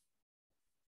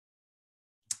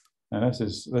 And this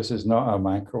is not a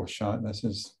macro shot. This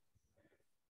is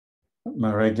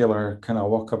my regular kind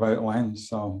of walkabout lens.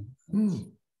 So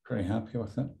pretty happy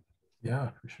with it.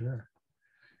 Yeah, for sure.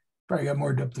 Probably got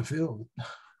more depth of field.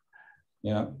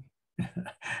 Yeah.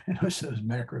 Most of those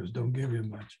macros don't give you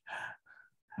much.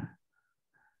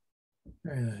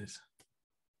 Very nice.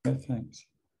 Good, thanks.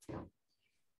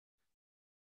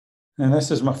 And this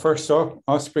is my first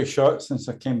osprey shot since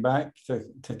I came back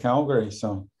to Calgary.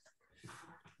 So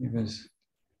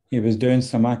he was doing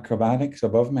some acrobatics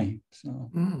above me.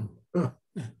 So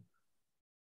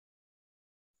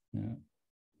yeah.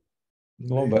 A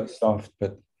little bit soft,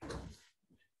 but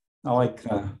I like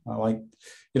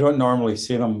you don't normally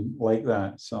see them like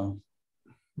that. So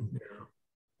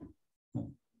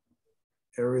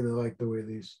I really like the way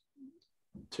these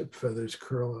tip feathers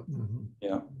curl up.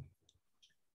 Yeah.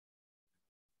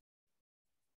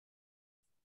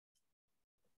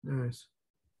 Nice.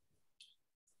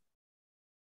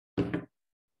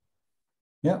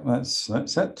 Yeah, that's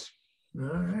it. All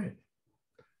right.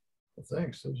 Well,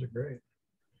 thanks. Those are great.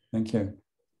 Thank you.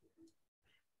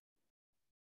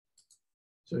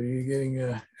 So you're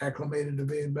getting acclimated to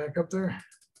being back up there?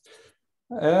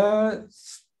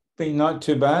 It's been not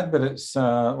too bad, but it's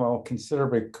well,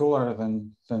 considerably cooler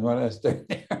than what it is down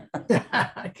there.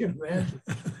 I can imagine.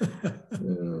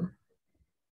 Yeah.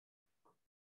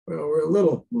 Well, we're a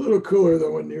little cooler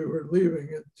than when you were leaving.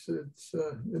 It's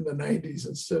in the 90s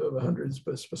instead of the hundreds,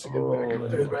 but it's supposed to get back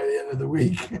up there by the end of the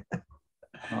week.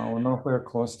 We're nowhere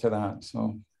close to that.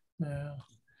 So yeah.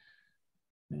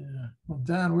 Well,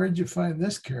 Don, where'd you find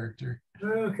this character?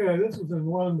 Okay, this is in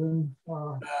London.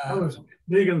 I was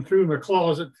digging through my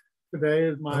closet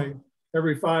today.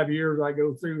 Every 5 years I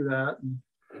go through that. And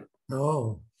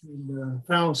Oh, And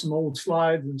found some old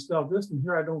slides and stuff. This one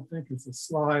here, I don't think it's a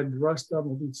slide. The rest of them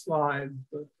will be slides.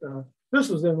 But this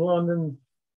was in London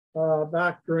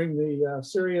back during the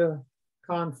Syria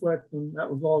conflict, and that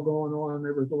was all going on.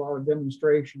 There was a lot of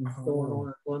demonstrations going on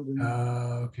in London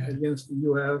Okay. against the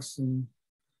U.S. and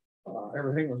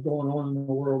everything was going on in the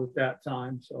world at that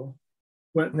time. So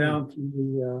went down to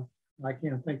the I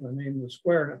can't think of the name of the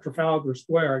square, Trafalgar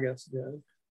Square, I guess it is.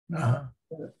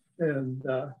 And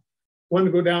wanted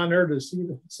to go down there to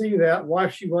see that.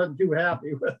 Wife, she wasn't too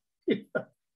happy with it.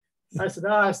 I said,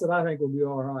 I think we'll be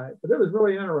all right. But it was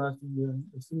really interesting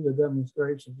to see the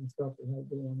demonstrations and stuff that had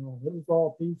going on. It was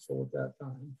all peaceful at that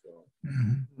time. So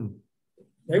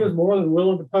they was more than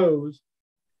willing to pose.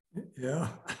 yeah.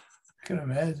 I can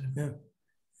imagine. Yeah.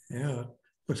 Yeah.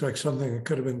 Looks like something that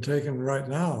could have been taken right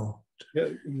now. Yeah,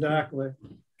 exactly.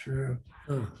 True.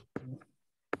 Yeah,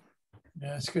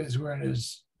 it's because we're in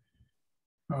his,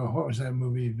 what was that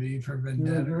movie, V for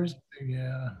Vendetta or something?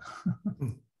 Yeah.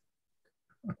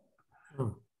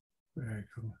 Very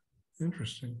cool.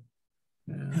 Interesting.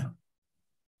 Yeah.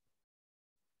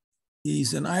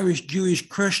 He's an Irish Jewish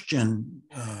Christian.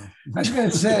 I was going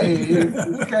to say,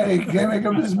 this guy can't make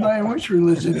up his mind which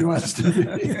religion he wants to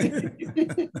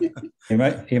be.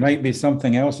 He might be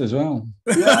something else as well.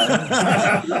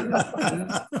 Yeah.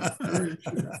 Very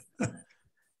true.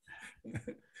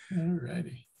 All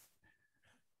righty.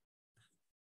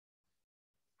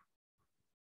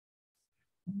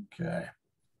 Okay.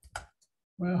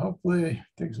 Well, hopefully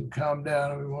things will calm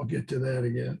down and we won't get to that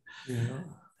again. Yeah.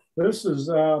 This is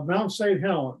Mount St.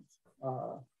 Helens.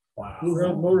 Wow. We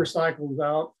rode motorcycles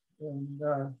out,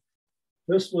 and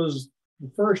this was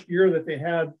the first year that they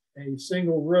had a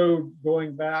single road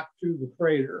going back to the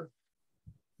crater.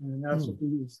 And that's what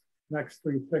these next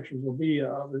three pictures will be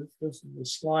of. This is the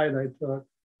slide I took.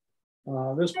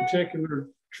 This particular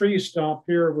tree stump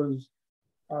here was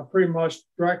pretty much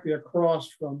directly across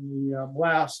from the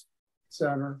blast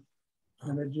center,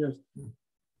 and it just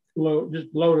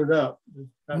bloated up.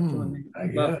 That's when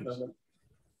they left of it.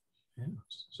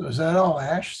 So is that all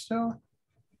ash still?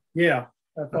 Yeah,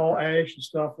 that's all ash and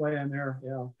stuff laying there.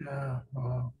 Yeah. Yeah.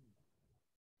 Wow.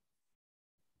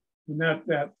 And that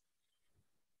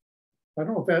I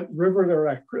don't know if that river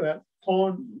there, that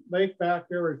pond lake back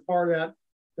there is part of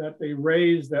that they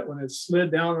raised, that when it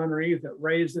slid down underneath, it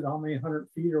raised it how many 100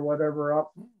 feet or whatever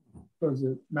up because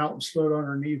the mountain slid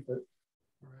underneath it.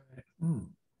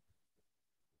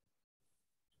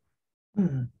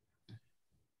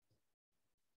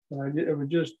 Right. It was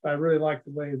just, I really liked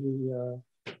the way the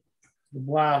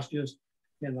blast just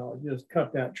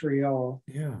cut that tree off.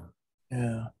 Yeah.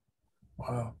 Yeah.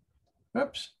 Wow.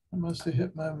 Oops. I must have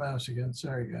hit my mouse again.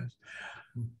 Sorry, guys.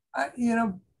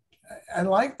 I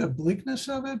like the bleakness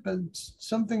of it, but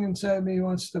something inside me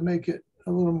wants to make it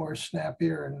a little more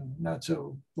snappier and not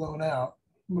so blown out.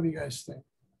 What do you guys think?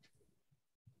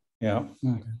 Yeah.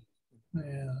 Yeah,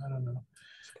 I don't know.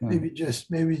 Maybe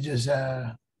just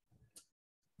a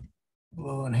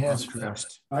little enhancement.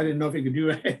 I didn't know if you could do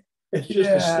it. It's just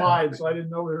a slide, so I didn't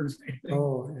know there was anything.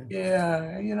 Oh,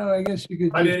 yeah. I guess you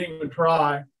could. I didn't even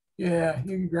try. Yeah,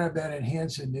 you can grab that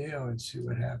enhance and neo and see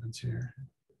what happens here.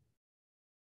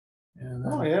 And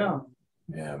then,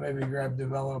 yeah, maybe grab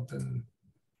develop and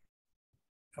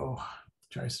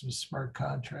try some smart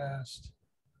contrast.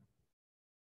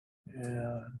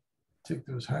 Yeah, take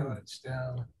those highlights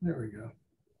down. There we go.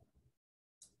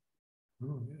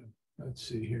 Oh yeah. Let's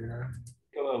see here.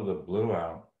 Get a little of the blue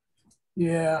out.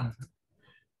 Yeah,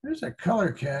 there's a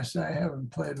color cast I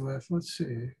haven't played with. Let's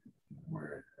see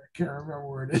where. I can't remember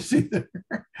where it is either.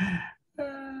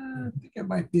 I think it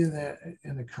might be in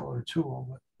the color tool,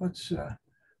 but let's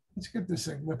get this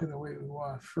thing looking the way we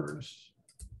want first.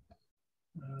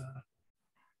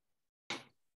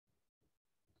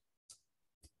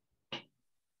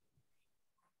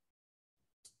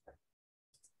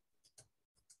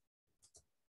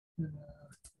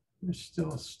 We're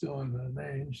still in the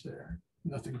range there.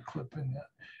 Nothing clipping yet.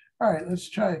 All right, let's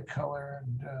try color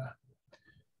and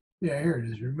yeah, here it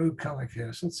is. Remove color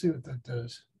cast. Let's see what that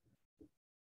does.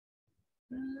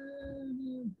 A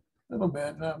little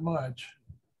bit, not much.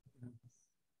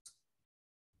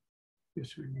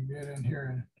 Guess we can get in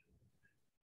here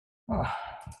and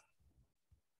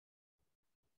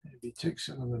maybe take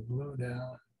some of the blue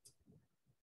down.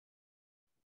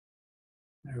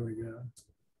 There we go.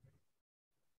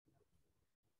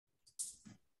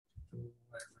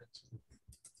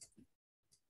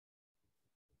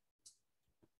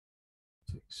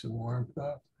 Take some warmth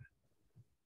up.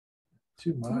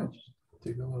 Too much.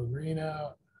 Take a little green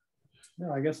out.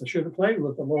 Yeah, I guess I should have played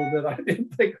with it a little bit. I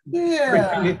didn't think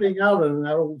Yeah. anything out of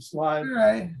that old slide. All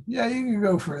right. Yeah, you can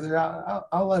go further.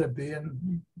 I'll let it be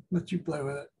and let you play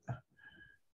with it.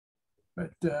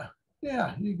 But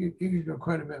yeah, you could go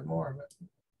quite a bit more, but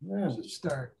Yeah. it's a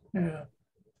start. Yeah.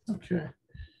 Okay.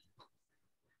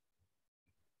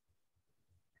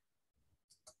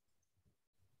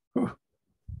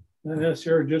 And this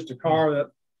here is just a car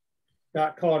that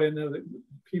got caught in there that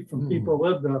people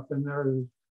lived up in there.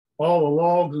 All the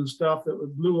logs and stuff that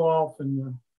was blew off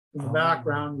in the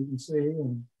background, you can see,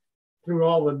 and through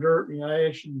all the dirt and the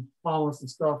ash and pumice and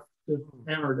stuff that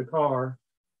entered the car.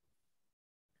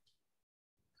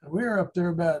 We were up there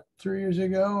about 3 years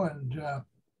ago, and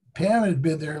Pam had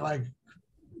been there like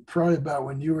probably about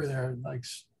when you were there, like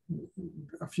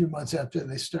a few months after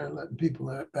they started letting people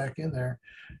back in there.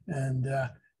 And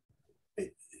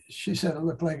she said it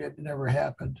looked like it never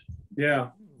happened.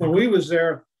 Yeah. When we was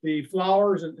there, the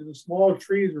flowers and the small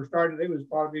trees were starting, they was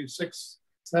probably 6,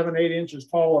 7, 8 inches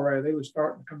tall already. They was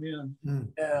starting to come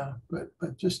in. Yeah,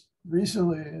 but just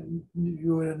recently,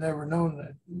 you would have never known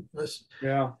that. Unless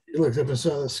Yeah. you looked up and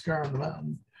saw the scar on the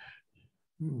mountain.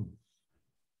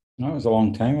 That was a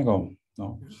long time ago.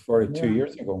 No, it was 42 Yeah.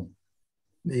 years ago.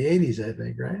 The 80s, I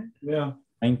think, right? Yeah.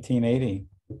 1980.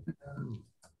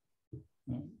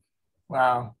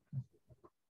 Wow.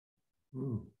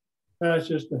 That's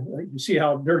just, you see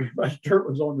how dirty much dirt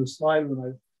was on the slide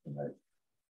when I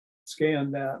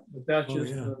scanned that. But that's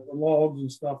just the logs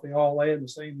and stuff. They all lay in the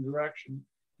same direction,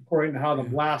 according to how the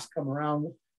blast come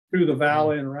around through the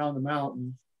valley and around the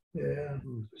mountains. Yeah.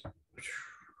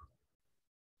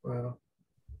 Wow.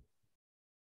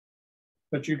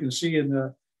 But you can see in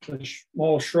the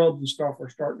small shrubs and stuff are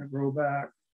starting to grow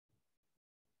back.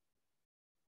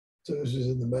 So this is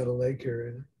in the Meadow Lake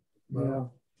area.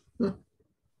 Wow. Yeah.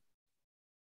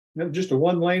 It was just a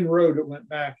 1-lane road that went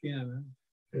back in.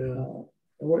 Yeah.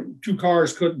 2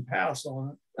 cars couldn't pass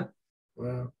on it.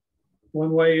 Wow.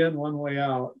 One way in, one way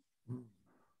out.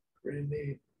 Pretty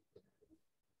neat.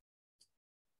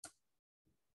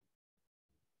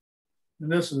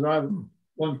 And this is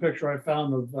one picture I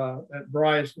found of at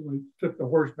Bryce when we took the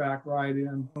horseback ride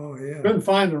in. Oh, yeah. Couldn't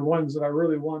find the ones that I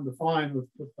really wanted to find with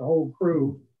the whole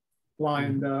crew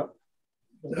lined up.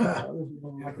 But, this is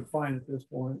one I could find at this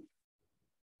point.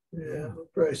 Yeah, they'll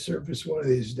probably surface one of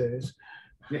these days.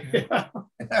 Yeah.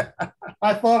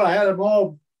 I thought I had them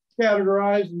all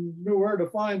categorized and knew where to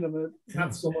find them, but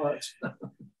not so much.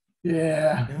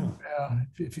 Yeah.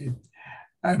 If you,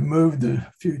 I've moved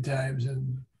a few times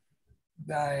and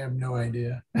I have no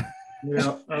idea.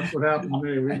 Yeah, that's what happened to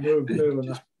me. We moved too.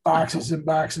 Just boxes and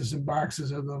boxes and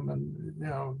boxes of them, and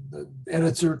the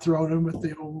editor throwing them with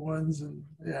the old ones, and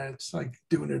yeah, it's like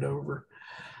doing it over.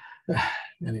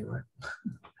 Anyway,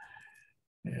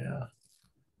 yeah.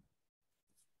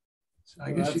 So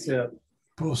I guess that's you it.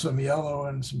 pull some yellow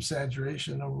and some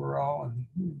saturation overall, and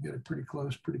you get it pretty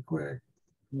close, pretty quick.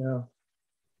 Yeah.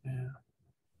 Yeah.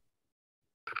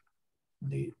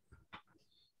 Neat.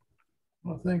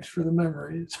 Well, thanks for the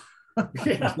memories.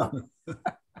 Yeah.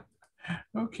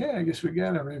 Okay, I guess we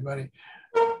got everybody.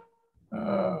 Okay,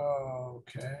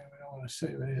 we don't want to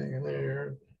save anything in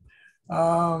there.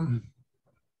 Well,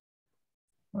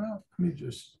 let me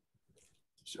just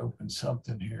open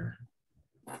something here.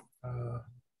 All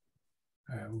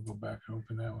right, we'll go back and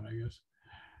open that one, I guess.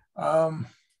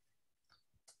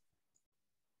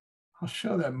 I'll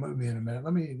show that movie in a minute.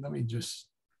 Let me just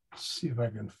see if I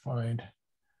can find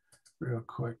real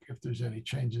quick if there's any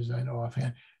changes I know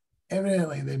offhand.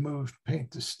 Evidently, they moved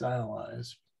paint to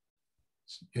stylize.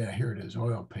 Yeah, here it is.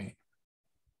 Oil paint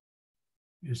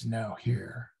is now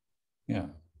here. Yeah,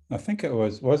 I think it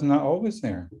wasn't that always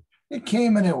there? It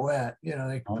came and it went.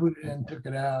 They put it in, took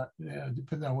it out. Yeah,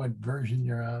 depending on what version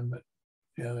you're on, but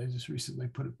yeah, they just recently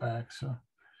put it back. So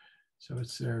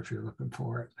it's there if you're looking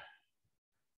for it.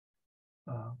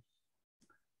 All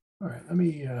right, let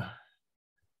me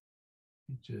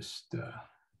just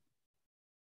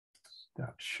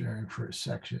stop sharing for a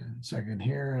second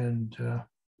here, and